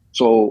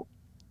 So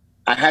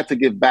I had to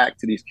give back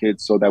to these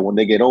kids so that when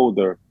they get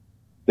older,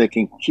 they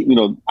can keep,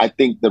 I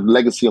think the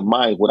legacy of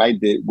mine, what I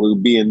did, will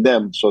be in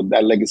them. So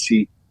that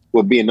legacy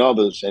will be in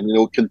others and it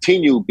will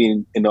continue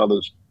being in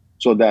others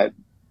so that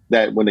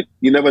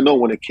you never know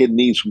when a kid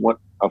needs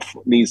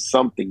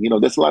something.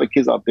 There's a lot of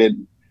kids out there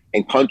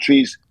in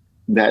countries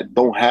that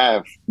don't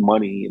have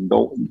money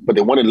but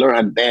they want to learn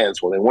how to dance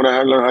or they want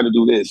to learn how to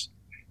do this.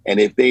 And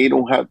if they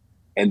don't have,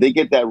 and they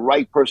get that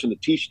right person to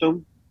teach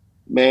them,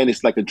 man,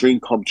 it's like a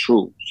dream come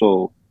true.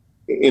 So,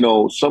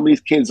 some of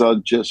these kids are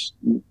just,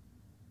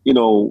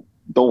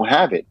 don't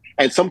have it.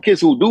 And some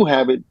kids who do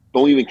have it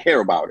don't even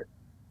care about it.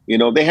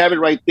 They have it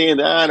right there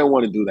and I don't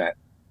want to do that.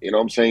 You know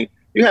what I'm saying?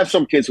 You have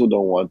some kids who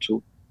don't want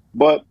to,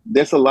 but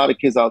there's a lot of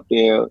kids out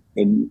there,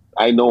 and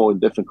I know in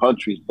different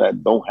countries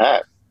that don't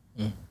have.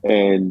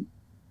 And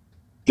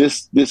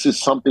this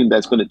is something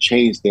that's going to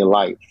change their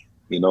life,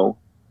 you know,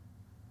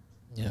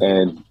 Yeah.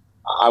 and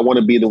I want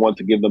to be the one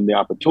to give them the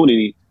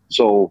opportunity.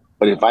 So,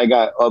 but if I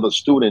got other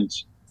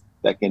students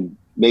that can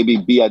maybe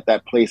be at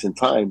that place in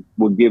time,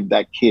 we'll give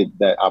that kid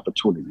that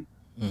opportunity,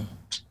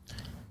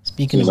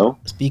 Speaking you of know?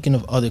 speaking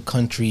of other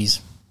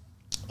countries,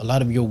 a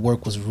lot of your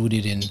work was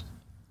rooted in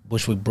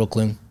Bushwick,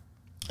 Brooklyn,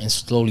 and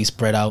slowly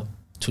spread out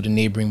to the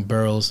neighboring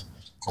boroughs,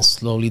 and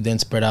slowly then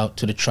spread out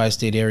to the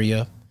tri-state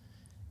area.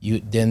 You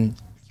then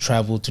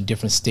traveled to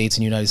different states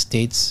in the United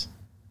States,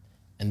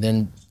 and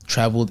then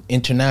traveled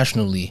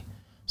internationally.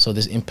 So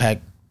this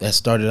impact that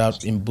started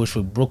out in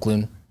Bushwick,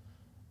 Brooklyn,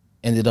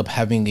 ended up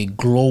having a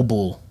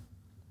global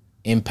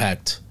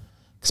impact.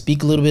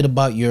 Speak a little bit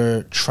about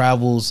your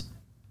travels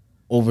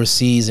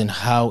overseas and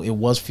how it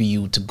was for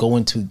you to go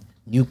into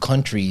new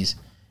countries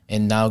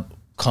and now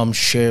come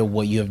share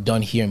what you have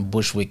done here in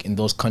Bushwick in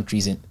those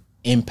countries and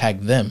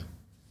impact them.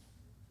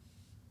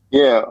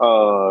 Yeah.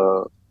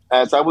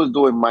 As I was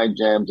doing my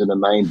jams in the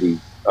 '90s,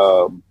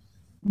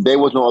 there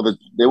was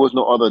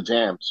no other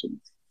jams.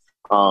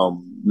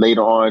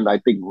 Later on, I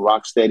think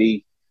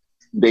Rocksteady,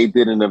 they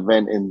did an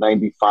event in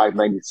 '95,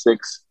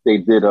 '96. They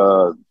did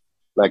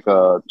like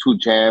two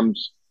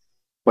jams,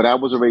 but I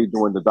was already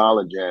doing the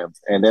Dollar Jam.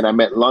 And then I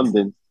met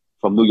London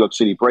from New York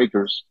City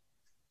Breakers,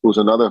 who's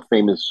another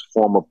famous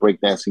former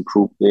breakdancing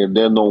crew. They're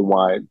known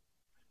wide.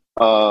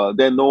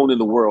 They're known in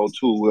the world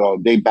too.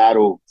 They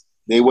battle.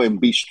 They were in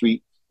Beach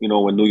Street, you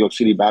know, when New York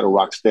City battle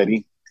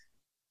Rocksteady,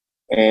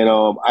 and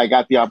I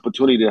got the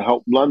opportunity to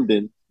help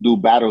London do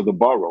Battle of the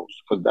Boroughs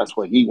because that's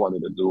what he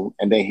wanted to do,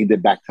 and then he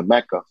did Back to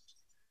Mecca.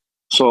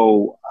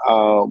 So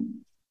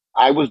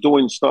I was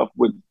doing stuff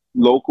with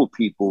local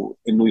people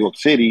in New York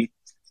City,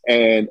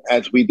 and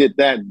as we did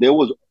that, there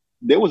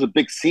was a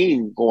big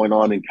scene going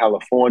on in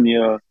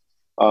California,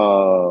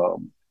 uh,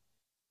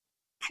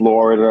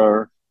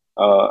 Florida,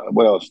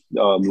 what else?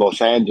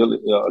 Los Angeles,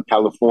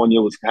 California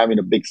was having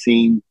a big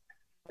scene,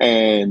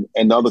 and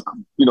other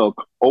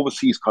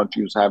overseas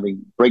countries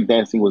having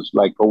breakdancing was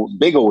like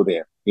big over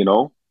there. You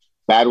know,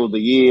 Battle of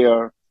the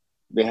Year.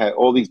 They had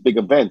all these big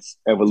events,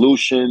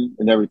 Evolution,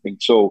 and everything.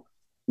 So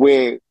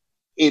where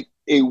it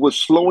was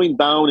slowing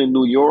down in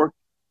New York,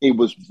 it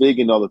was big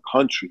in other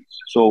countries.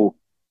 So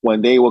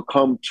when they would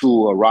come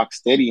to a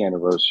Rocksteady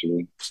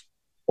anniversary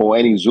or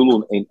any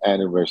Zulu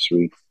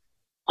anniversary,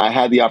 I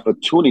had the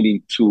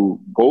opportunity to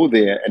go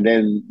there and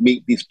then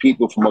meet these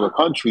people from other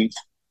countries.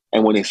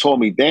 And when they saw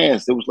me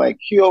dance, they was like,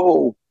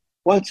 "Yo,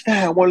 what's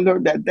that? I want to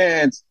learn that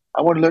dance.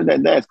 I want to learn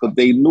that dance." Because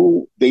they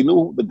knew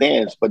the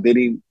dance, but they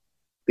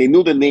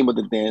knew the name of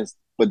the dance,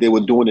 but they were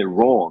doing it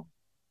wrong.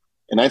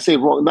 And I say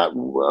wrong, not I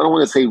don't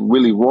want to say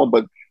really wrong,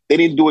 but they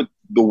didn't do it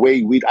the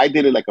way we. I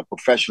did it like a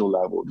professional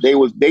level. They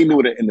knew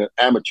it in the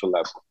amateur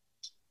level.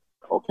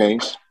 Okay,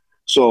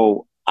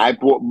 so I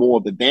brought more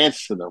of the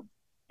dance to them,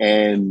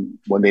 and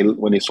when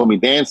they saw me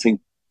dancing,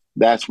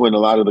 that's when a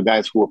lot of the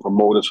guys who were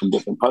promoters from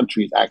different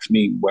countries asked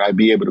me would I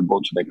be able to go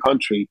to their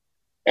country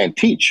and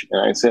teach,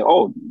 and I said,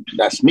 "Oh,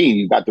 that's me.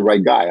 You got the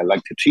right guy. I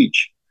like to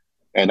teach,"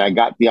 and I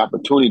got the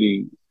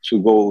opportunity to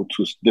go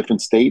to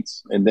different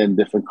states and then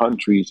different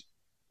countries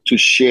to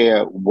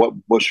share what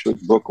Bushwick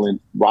Brooklyn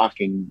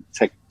rocking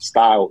tech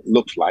style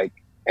looks like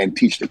and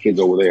teach the kids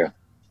over there.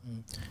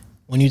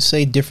 When you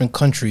say different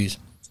countries,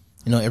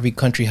 you know, every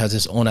country has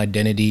its own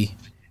identity.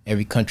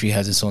 Every country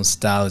has its own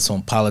style, its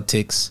own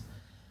politics.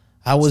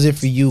 How was it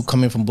for you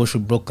coming from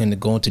Bushwick, Brooklyn to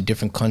go into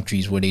different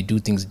countries where they do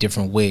things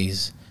different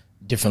ways,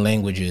 different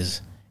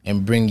languages,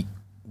 and bring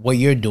what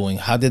you're doing?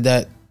 How did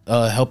that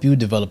help you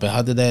develop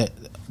it?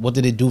 What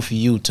did it do for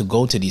you to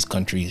go to these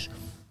countries?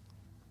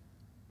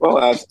 Well,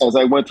 as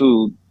I went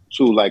to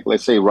like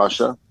let's say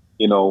Russia,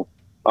 you know,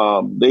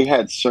 they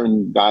had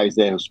certain guys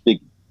there who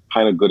speak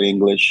kind of good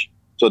English,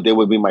 so they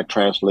would be my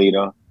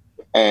translator,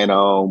 and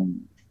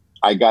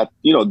I got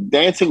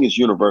dancing is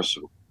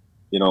universal,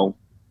 you know,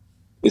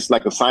 it's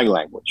like a sign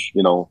language,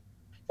 you know,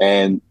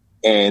 and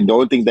the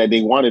only thing that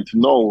they wanted to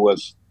know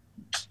was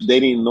they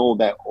didn't know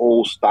that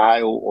old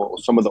style or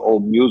some of the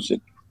old music.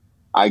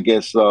 I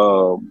guess they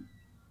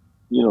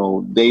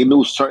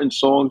knew certain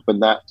songs, but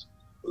not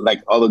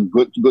like other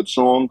good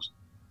songs.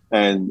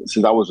 And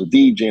since I was a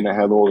DJ and I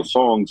had all the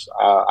songs,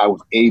 I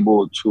was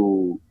able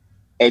to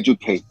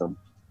educate them.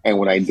 And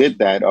when I did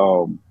that,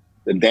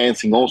 the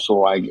dancing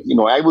also, I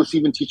was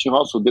even teaching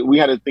also. We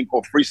had a thing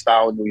called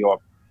freestyle in New York,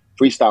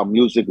 freestyle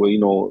music, where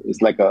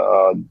it's like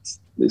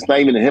it's not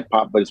even a hip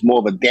hop, but it's more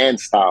of a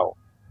dance style.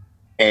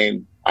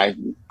 And I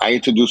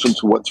introduced them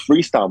to what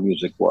freestyle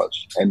music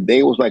was, and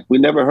they was like, "We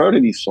never heard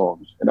of these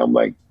songs," and I'm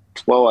like,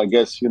 "Well, I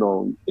guess if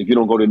you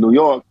don't go to New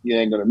York, you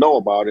ain't gonna know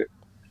about it."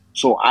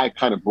 So I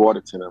kind of brought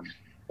it to them,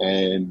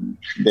 and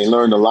they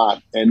learned a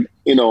lot. And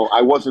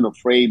I wasn't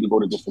afraid to go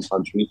to different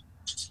countries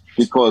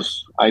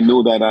because I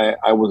knew that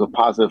I was a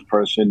positive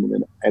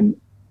person, and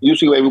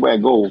usually everywhere I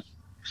go,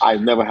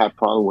 I've never had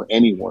problem with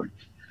anyone.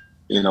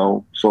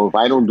 So if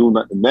I don't do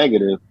nothing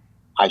negative,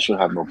 I should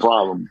have no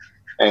problem.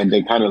 And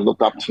they kind of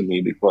look up to me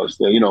because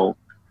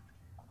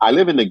I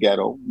live in the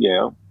ghetto,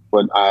 yeah,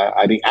 but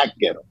I didn't act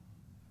ghetto.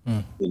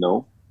 You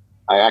know,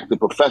 I acted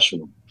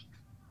professional.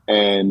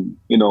 And,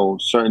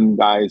 certain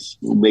guys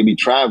who maybe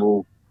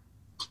travel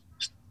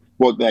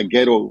brought that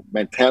ghetto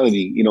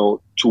mentality,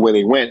 to where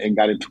they went and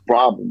got into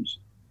problems.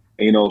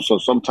 And, so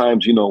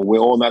sometimes, we're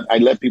all not, I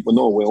let people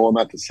know we're all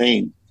not the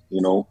same,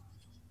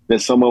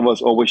 There's some of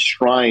us always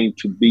trying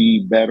to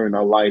be better in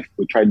our life.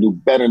 We try to do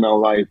better in our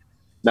life,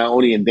 not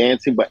only in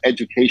dancing, but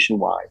education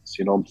wise,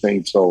 you know what I'm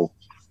saying? So,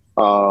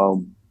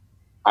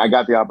 I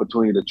got the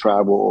opportunity to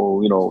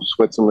travel,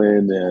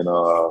 Switzerland, and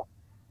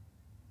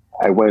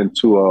I went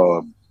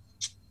to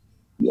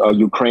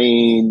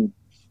Ukraine.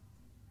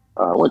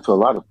 I went to a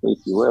lot of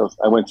places. Where else?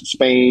 I went to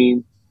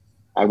Spain.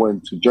 I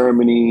went to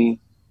Germany.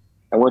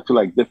 I went to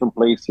like different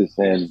places,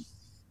 and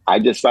I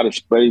just started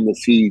spreading the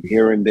seed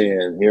here and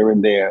there, here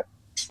and there.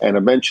 And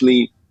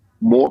eventually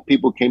more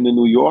people came to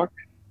New York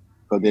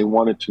because they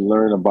wanted to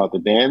learn about the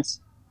dance.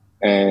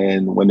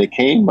 And when they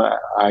came,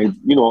 I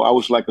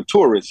was like a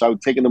tourist. I was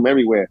taking them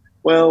everywhere.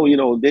 Well,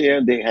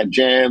 there they had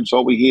jams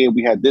over here.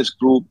 We had this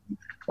group.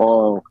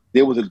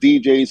 There was a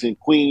DJs in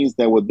Queens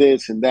that were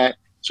this and that.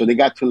 So they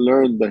got to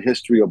learn the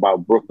history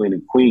about Brooklyn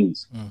and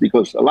Queens,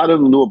 because a lot of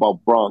them knew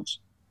about Bronx,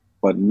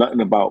 but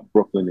nothing about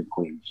Brooklyn and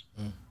Queens.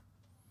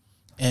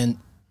 And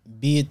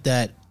be it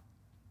that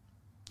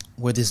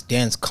where this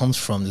dance comes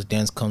from, and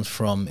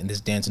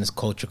this dance and this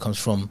culture comes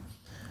from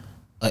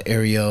an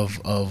area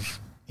of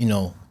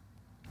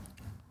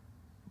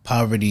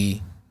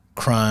poverty,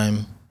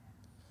 crime,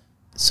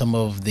 some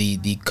of the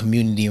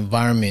community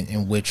environment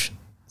in which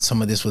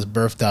some of this was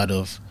birthed out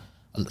of.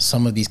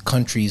 Some of these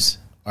countries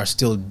are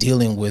still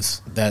dealing with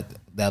that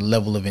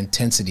level of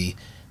intensity.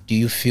 Do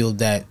you feel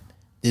that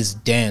this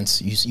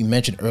dance, you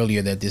mentioned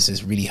earlier that this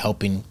is really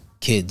helping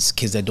kids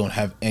that don't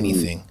have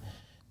anything.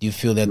 Do you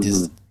feel that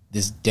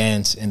this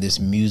dance and this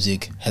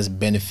music has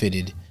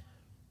benefited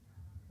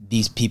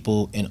these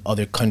people in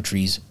other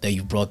countries that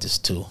you've brought this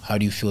to? How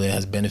do you feel it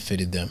has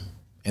benefited them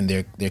and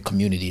their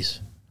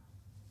communities?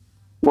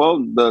 Well,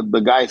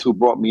 the guys who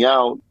brought me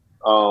out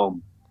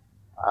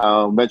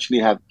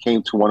eventually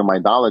came to one of my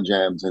dollar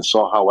jams and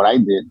saw what I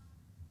did,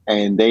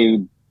 and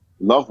they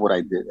loved what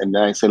I did. And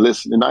then I said,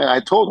 listen, and I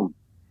told them,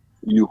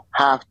 you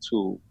have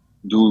to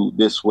do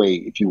this way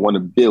if you want to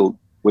build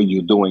what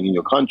you're doing in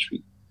your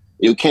country.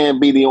 You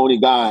can't be the only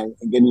guy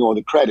and getting all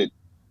the credit.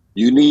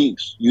 You need,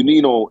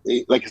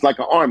 like it's like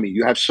an army.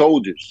 You have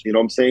soldiers. You know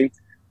what I'm saying?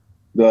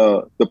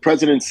 The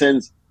president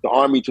sends the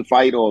army to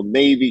fight, or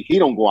Navy. He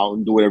don't go out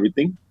and do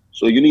everything.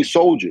 So you need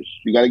soldiers.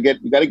 You got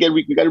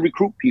to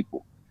recruit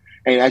people.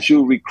 And as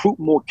you recruit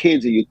more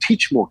kids and you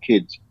teach more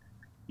kids,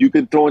 you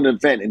can throw an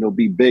event and it'll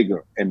be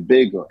bigger and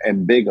bigger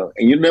and bigger.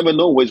 And you never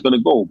know where it's going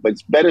to go. But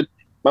it's better.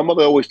 My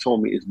mother always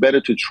told me it's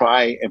better to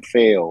try and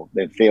fail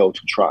than fail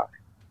to try.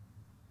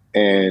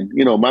 And,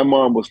 my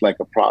mom was like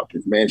a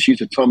prophet, man. She used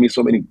to tell me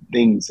so many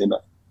things. And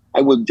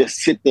I would just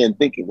sit there and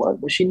thinking,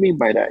 what she mean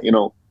by that?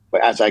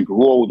 But as I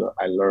grew older,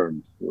 I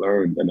learned.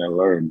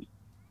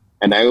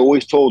 And I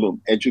always told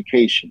them,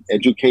 education,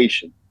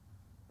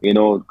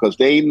 because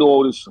they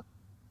noticed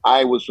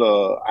I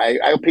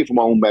paid for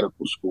my own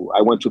medical school.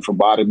 I went to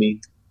phlebotomy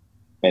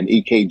and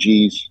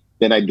EKGs.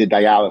 Then I did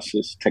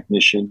dialysis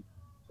technician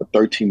for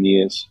 13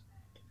 years.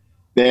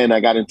 Then I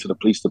got into the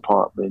police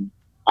department.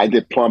 I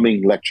did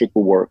plumbing,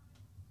 electrical work.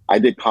 I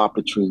did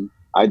carpentry.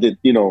 I did,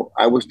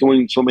 I was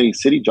doing so many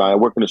city jobs. I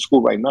work in a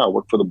school right now. I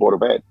work for the Board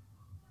of Ed.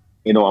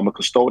 I'm a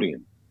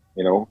custodian,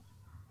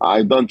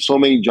 I've done so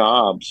many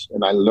jobs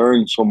and I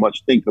learned so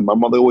much things. And my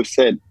mother always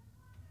said,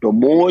 the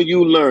more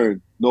you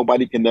learn,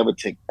 nobody can never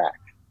take back.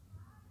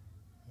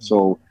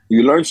 So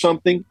you learn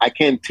something, I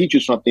can't teach you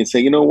something and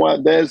say, you know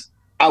what, Des,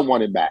 I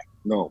want it back.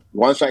 No,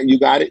 once you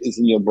got it, it's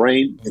in your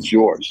brain, it's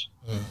yours.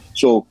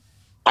 So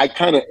I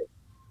kind of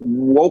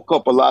woke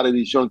up a lot of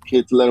these young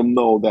kids to let them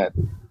know that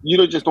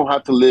you just don't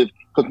have to live,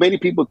 because many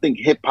people think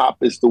hip hop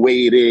is the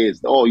way it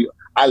is. Oh,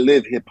 I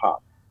live hip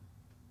hop.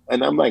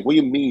 And I'm like, what do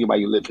you mean by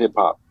you live hip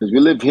hop? Because you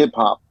live hip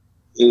hop,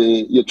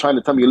 you're trying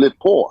to tell me you live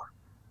poor.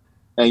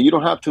 And you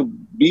don't have to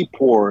be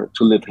poor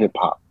to live hip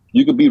hop.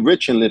 You could be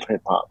rich and live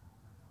hip hop.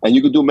 And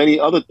you could do many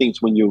other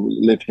things when you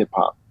live hip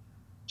hop.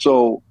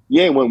 So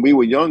yeah, when we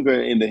were younger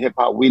in the hip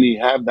hop, we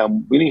didn't have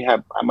them.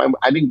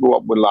 I didn't grow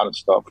up with a lot of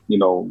stuff.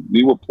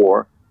 We were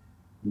poor,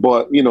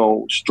 but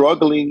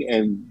struggling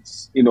and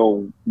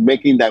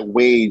making that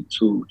way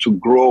to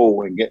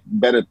grow and get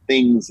better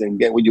things and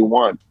get what you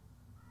want.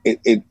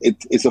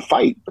 It's a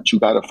fight, but you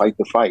gotta fight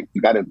the fight.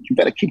 You gotta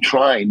keep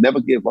trying, never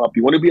give up.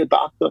 You want to be a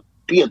doctor?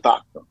 Be a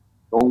doctor.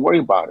 Don't worry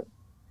about it.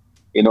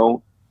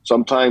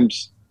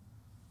 Sometimes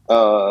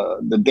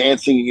the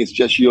dancing is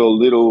just your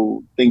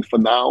little thing for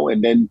now,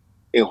 and then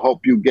it'll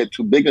help you get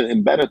to bigger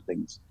and better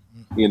things.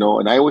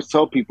 And I always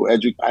tell people,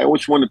 I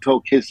always want to tell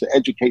kids to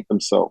educate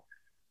themselves,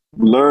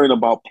 learn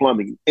about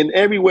plumbing. And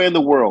everywhere in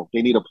the world,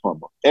 they need a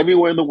plumber.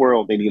 Everywhere in the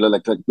world, they need an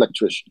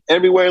electrician.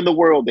 Everywhere in the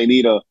world, they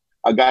need a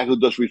guy who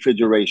does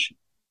refrigeration.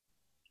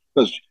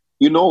 Because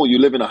you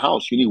live in a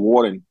house, you need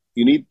water.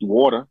 You need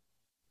water.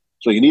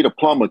 So you need a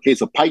plumber in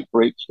case a pipe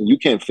breaks and you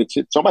can't fix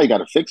it. Somebody got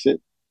to fix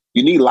it.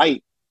 You need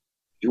light.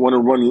 you want to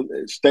run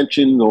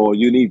extension, or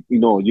you need, you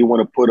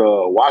want to put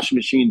a washing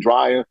machine,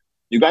 dryer,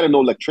 you got to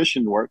know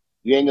electrician work.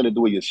 You ain't going to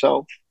do it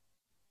yourself,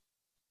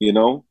 you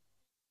know?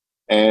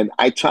 And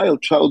I tell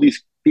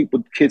these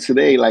kids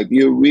today, like,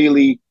 you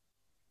really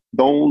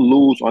don't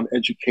lose on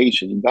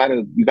education. You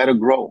gotta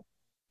grow.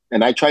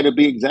 And I try to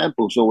be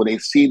example. So when they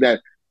see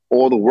that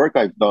all the work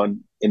I've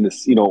done in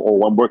this,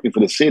 or I'm working for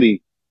the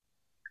city,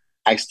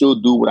 I still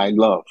do what I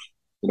love,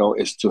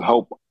 is to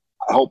help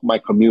my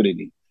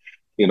community,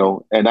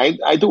 and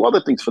I do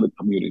other things for the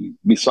community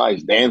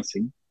besides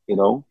dancing,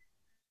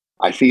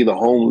 I feed the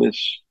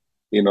homeless,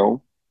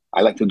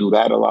 I like to do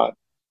that a lot.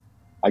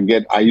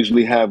 I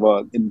usually have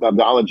in the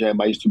Dollar Jam,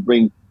 I used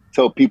to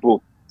tell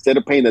people, instead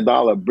of paying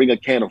 $1, bring a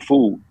can of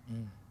food.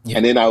 Yep.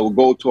 And then I will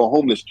go to a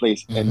homeless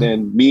place, and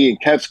then me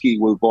and Kevsky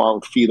will go out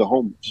and feed the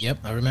homeless. Yep,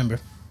 I remember.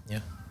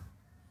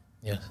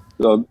 Yeah.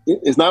 So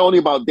it's not only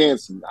about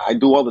dancing. I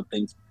do other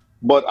things,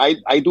 but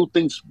I do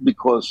things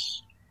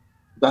because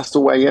that's the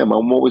way I am.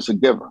 I'm always a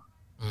giver.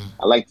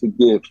 I like to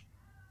give,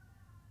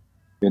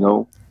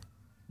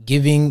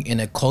 Giving in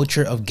a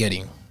culture of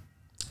getting.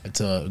 It's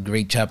a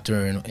great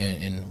chapter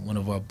in one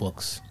of our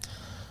books.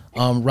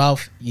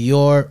 Ralph,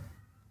 your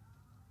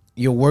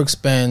work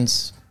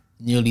spans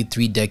nearly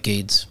 3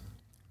 decades,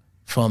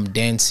 from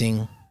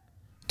dancing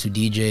to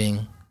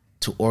DJing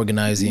to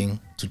organizing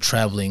to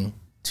traveling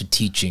to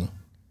teaching.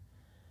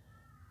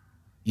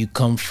 You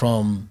come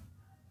from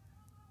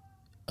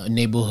a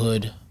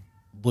neighborhood,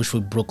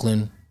 Bushwick,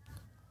 Brooklyn,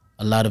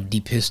 a lot of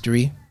deep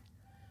history,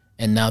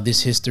 and now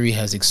this history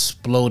has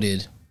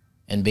exploded,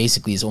 and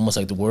basically it's almost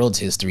like the world's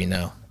history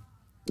now.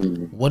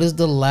 What is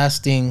the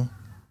lasting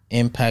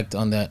impact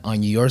on that,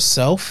 on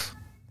yourself,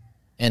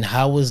 and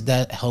how has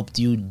that helped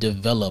you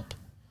develop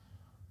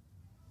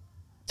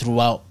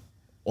throughout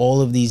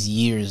all of these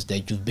years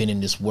that you've been in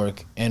this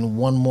work? And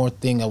one more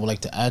thing I would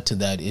like to add to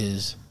that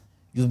is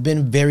you've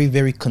been very,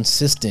 very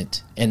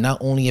consistent. And not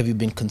only have you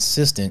been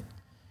consistent,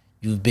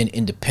 you've been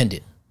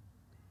independent.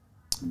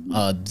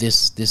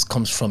 This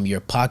comes from your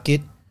pocket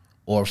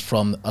or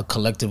from a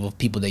collective of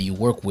people that you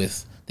work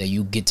with, that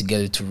you get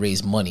together to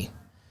raise money.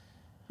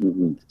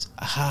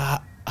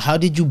 How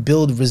did you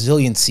build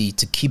resiliency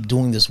to keep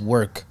doing this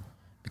work?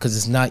 Because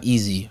it's not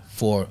easy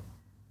for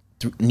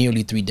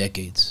nearly 3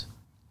 decades.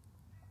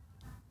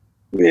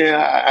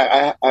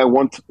 Yeah, I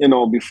want,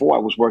 before I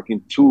was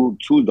working two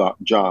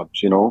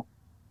jobs,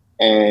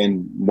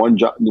 and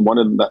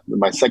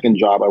my second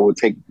job, I would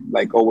take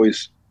like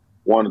always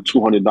 $100 or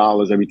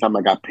 $200 every time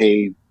I got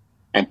paid,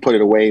 and put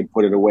it away.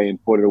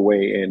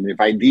 And if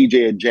I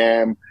DJ a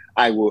jam,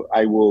 I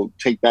will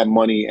take that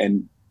money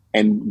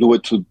and do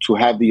it to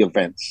have the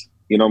events.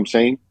 You know what I'm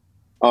saying?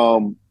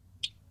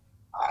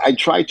 I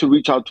tried to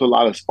reach out to a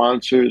lot of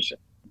sponsors,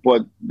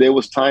 but there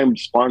was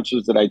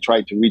sponsors that I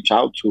tried to reach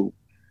out to.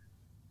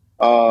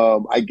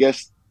 I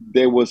guess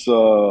there was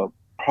a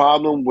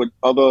problem with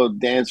other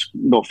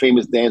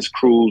famous dance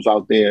crews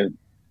out there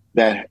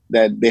that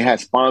they had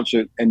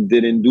sponsored and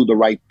didn't do the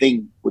right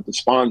thing with the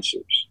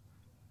sponsors.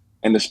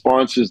 And the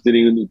sponsors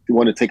didn't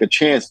want to take a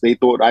chance. They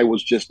thought I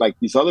was just like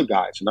these other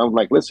guys. And I was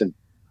like, listen,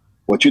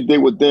 what you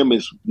did with them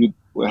is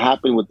what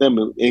happened with them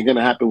ain't going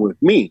to happen with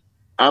me.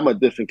 I'm a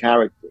different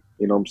character.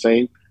 You know what I'm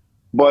saying?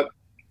 But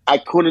I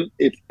couldn't,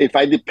 if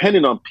I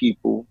depended on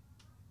people,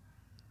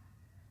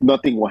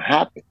 nothing would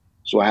happen.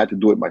 So I had to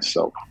do it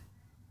myself.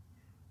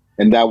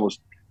 And that was,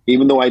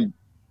 even though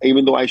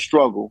I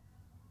struggle,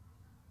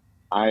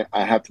 I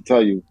have to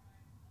tell you,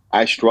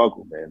 I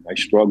struggle, man. I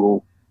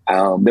struggle.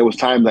 There was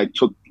times I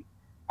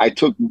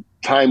took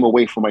time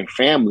away from my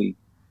family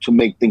to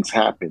make things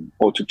happen,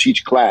 or to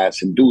teach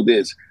class and do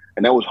this.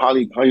 And that was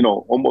hardly,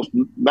 almost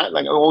not,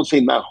 like, I won't say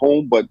not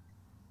home, but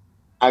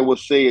I would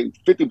say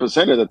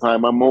 50% of the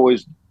time I'm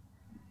always,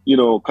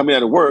 coming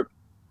out of work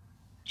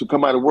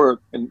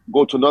and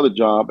go to another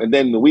job. And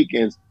then the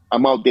weekends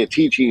I'm out there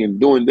teaching and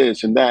doing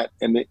this and that.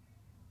 And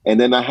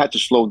then I had to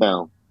slow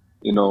down,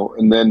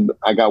 and then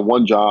I got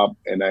one job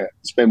and I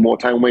spent more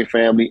time with my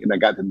family, and I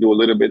got to do a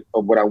little bit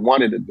of what I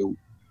wanted to do.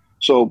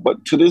 So,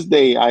 but to this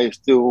day, I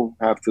still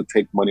have to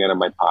take money out of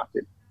my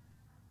pocket.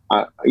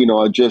 I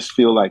just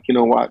feel like, you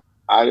know what?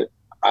 I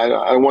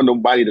don't want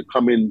nobody to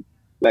come in,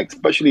 like,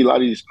 especially a lot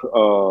of these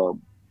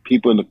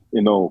people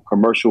in the,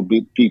 commercial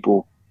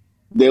people.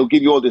 They'll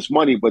give you all this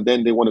money, but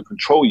then they want to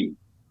control you,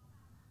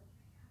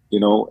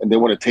 and they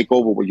want to take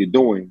over what you're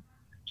doing.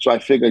 So I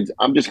figured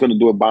I'm just going to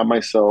do it by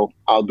myself.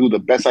 I'll do the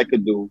best I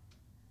could do.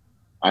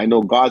 I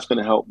know God's going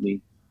to help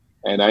me.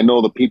 And I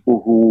know the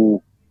people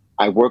who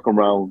I work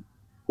around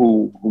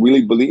who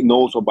really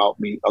knows about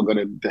me are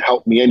going to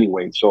help me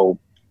anyway. So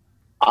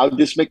I'll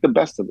just make the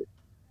best of it,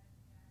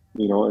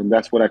 and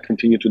that's what I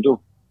continue to do.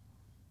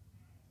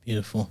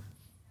 Beautiful.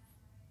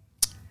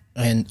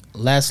 And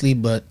lastly,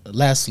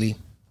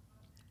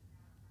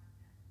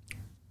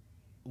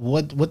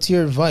 what's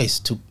your advice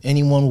to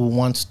anyone who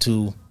wants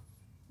to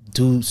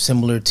do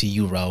similar to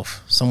you,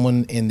 Ralph?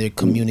 Someone in their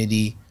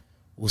community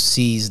who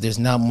sees there's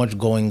not much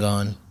going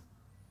on,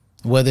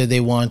 whether they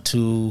want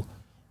to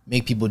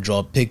make people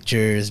draw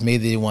pictures.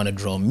 Maybe they want to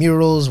draw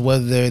murals,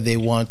 whether they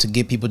want to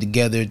get people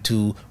together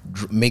to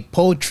make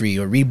poetry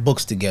or read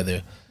books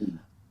together.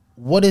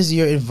 What is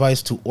your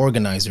advice to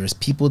organizers,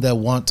 people that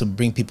want to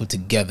bring people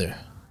together?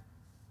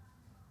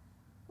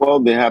 Well,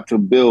 they have to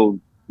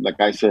build, like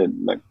I said,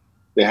 like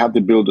they have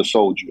to build the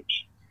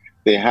soldiers.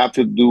 They have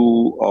to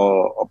do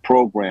a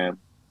program,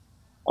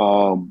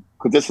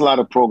 because there's a lot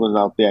of programs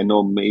out there. I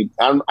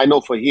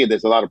know for here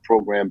there's a lot of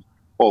programs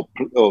or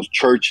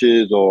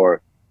churches,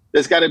 or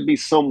there's got to be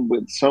some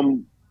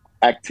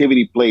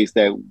activity place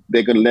that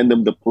they're going to lend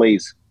them the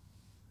place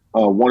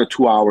 1 or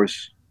 2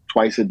 hours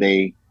twice a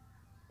day,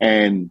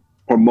 and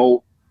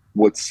promote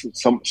with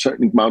some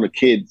certain amount of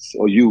kids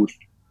or youth,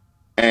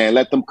 and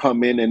let them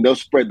come in and they'll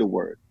spread the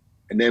word,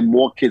 and then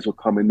more kids will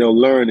come and they'll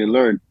learn and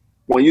learn.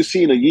 When you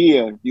see in a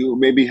year, you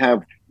maybe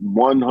have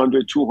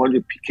 100,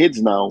 200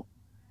 kids now,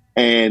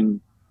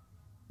 and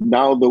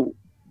now the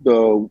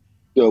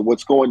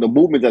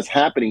movement that's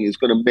happening is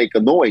going to make a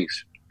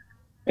noise,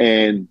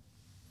 and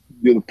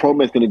the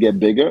program is going to get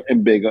bigger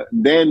and bigger.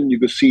 Then you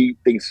can see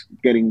things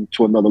getting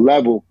to another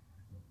level.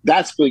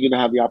 That's where you're going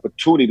to have the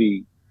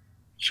opportunity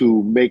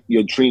to make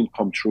your dream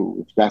come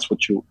true. If that's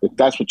what you're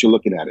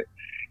looking at it.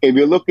 If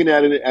you're looking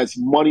at it as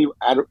money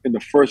in the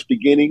first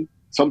beginning,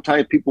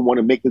 sometimes people want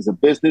to make this a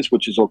business,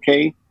 which is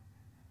okay.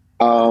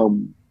 But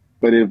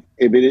if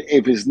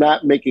it's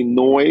not making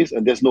noise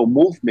and there's no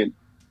movement,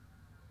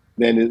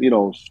 then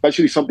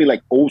especially something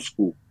like old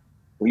school.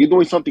 When you're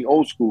doing something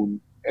old school,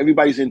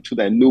 everybody's into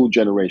that new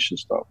generation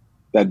stuff,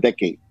 that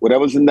decade.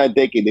 Whatever's in that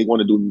decade, they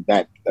want to do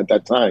that at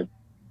that time.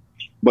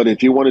 But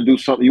if you want to do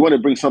something, you want to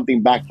bring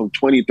something back from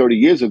 20, 30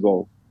 years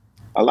ago,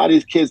 a lot of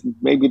these kids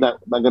maybe not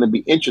going to be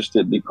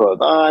interested because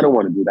I don't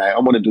want to do that. I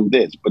want to do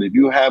this. But if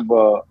you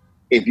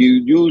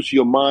use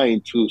your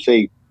mind to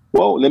say,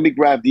 well, let me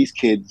grab these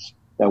kids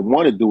that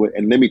want to do it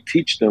and let me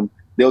teach them,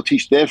 they'll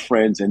teach their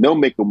friends and they'll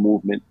make a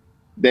movement,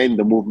 then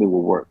the movement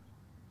will work.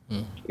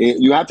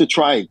 You have to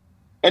try it.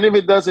 And if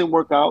it doesn't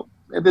work out,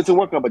 but you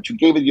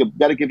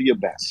got to give it your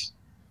best.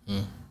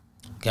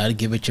 Got to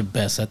give it your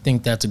best. I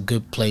think that's a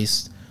good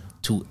place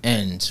to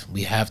end.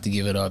 We have to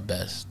give it our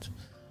best.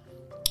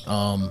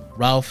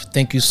 Ralph,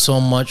 thank you so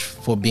much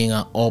for being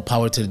on All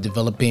Power to the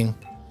Developing.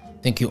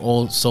 Thank you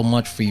all so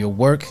much for your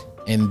work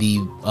in the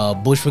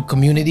Bushwick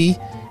community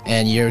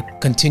and your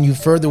continued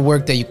further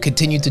work that you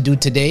continue to do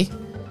today.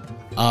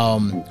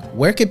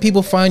 Where can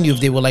people find you if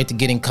they would like to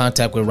get in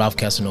contact with Ralph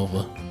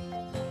Casanova?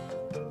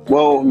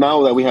 Well,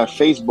 now that we have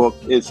Facebook,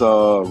 it's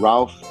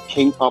Ralph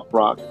King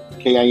Uprock,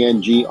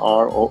 KINGRUPROCK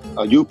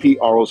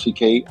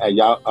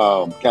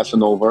at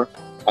Casanova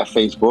at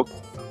Facebook,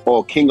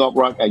 or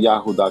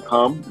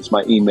kinguprock@yahoo.com. It's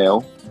my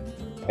email.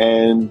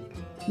 And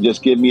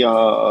just give me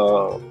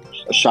a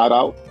shout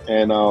out,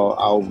 and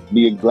I'll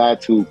be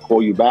glad to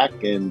call you back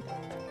and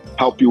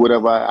help you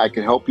whatever I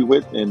can help you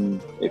with.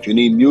 And if you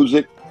need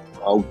music,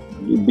 I'll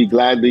be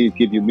glad to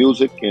give you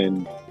music,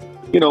 and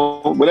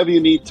whatever you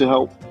need to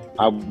help,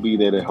 I'll be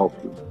there to help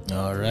you.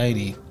 All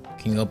righty.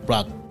 King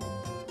Uprock,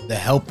 the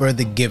helper,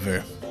 the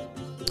giver,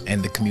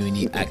 and the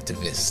community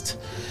activist.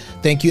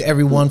 Thank you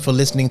everyone for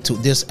listening to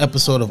this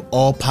episode of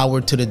All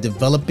Power to the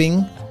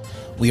Developing.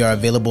 We are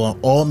available on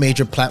all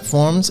major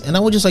platforms, and I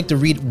would just like to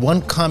read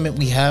one comment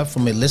we have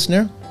from a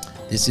listener.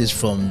 This is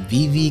from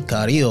Vivi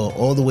Carrillo,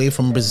 all the way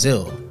from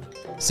Brazil,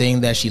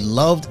 saying that she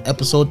loved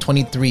episode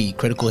 23,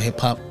 Critical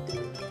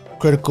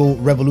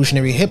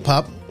Revolutionary Hip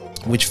Hop,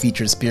 which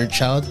featured Spirit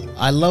Child.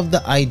 I love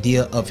the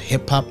idea of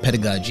hip hop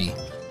pedagogy.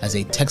 As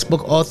a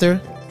textbook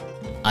author,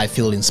 I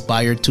feel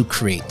inspired to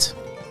create.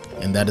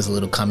 And that is a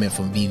little comment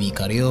from Vivi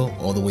Carrillo,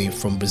 all the way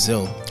from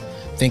Brazil.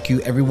 Thank you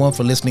everyone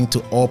for listening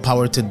to All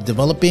Power to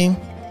Developing.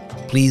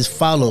 Please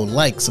follow,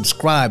 like,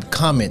 subscribe,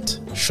 comment,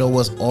 show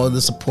us all the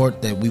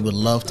support that we would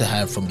love to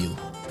have from you.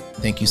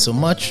 Thank you so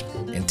much,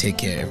 and take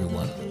care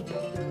everyone.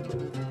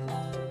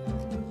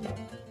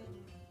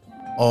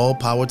 All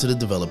Power to the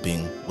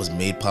Developing was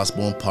made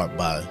possible in part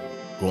by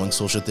Growing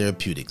Social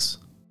Therapeutics,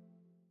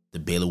 the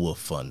Baylor Wolf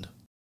Fund.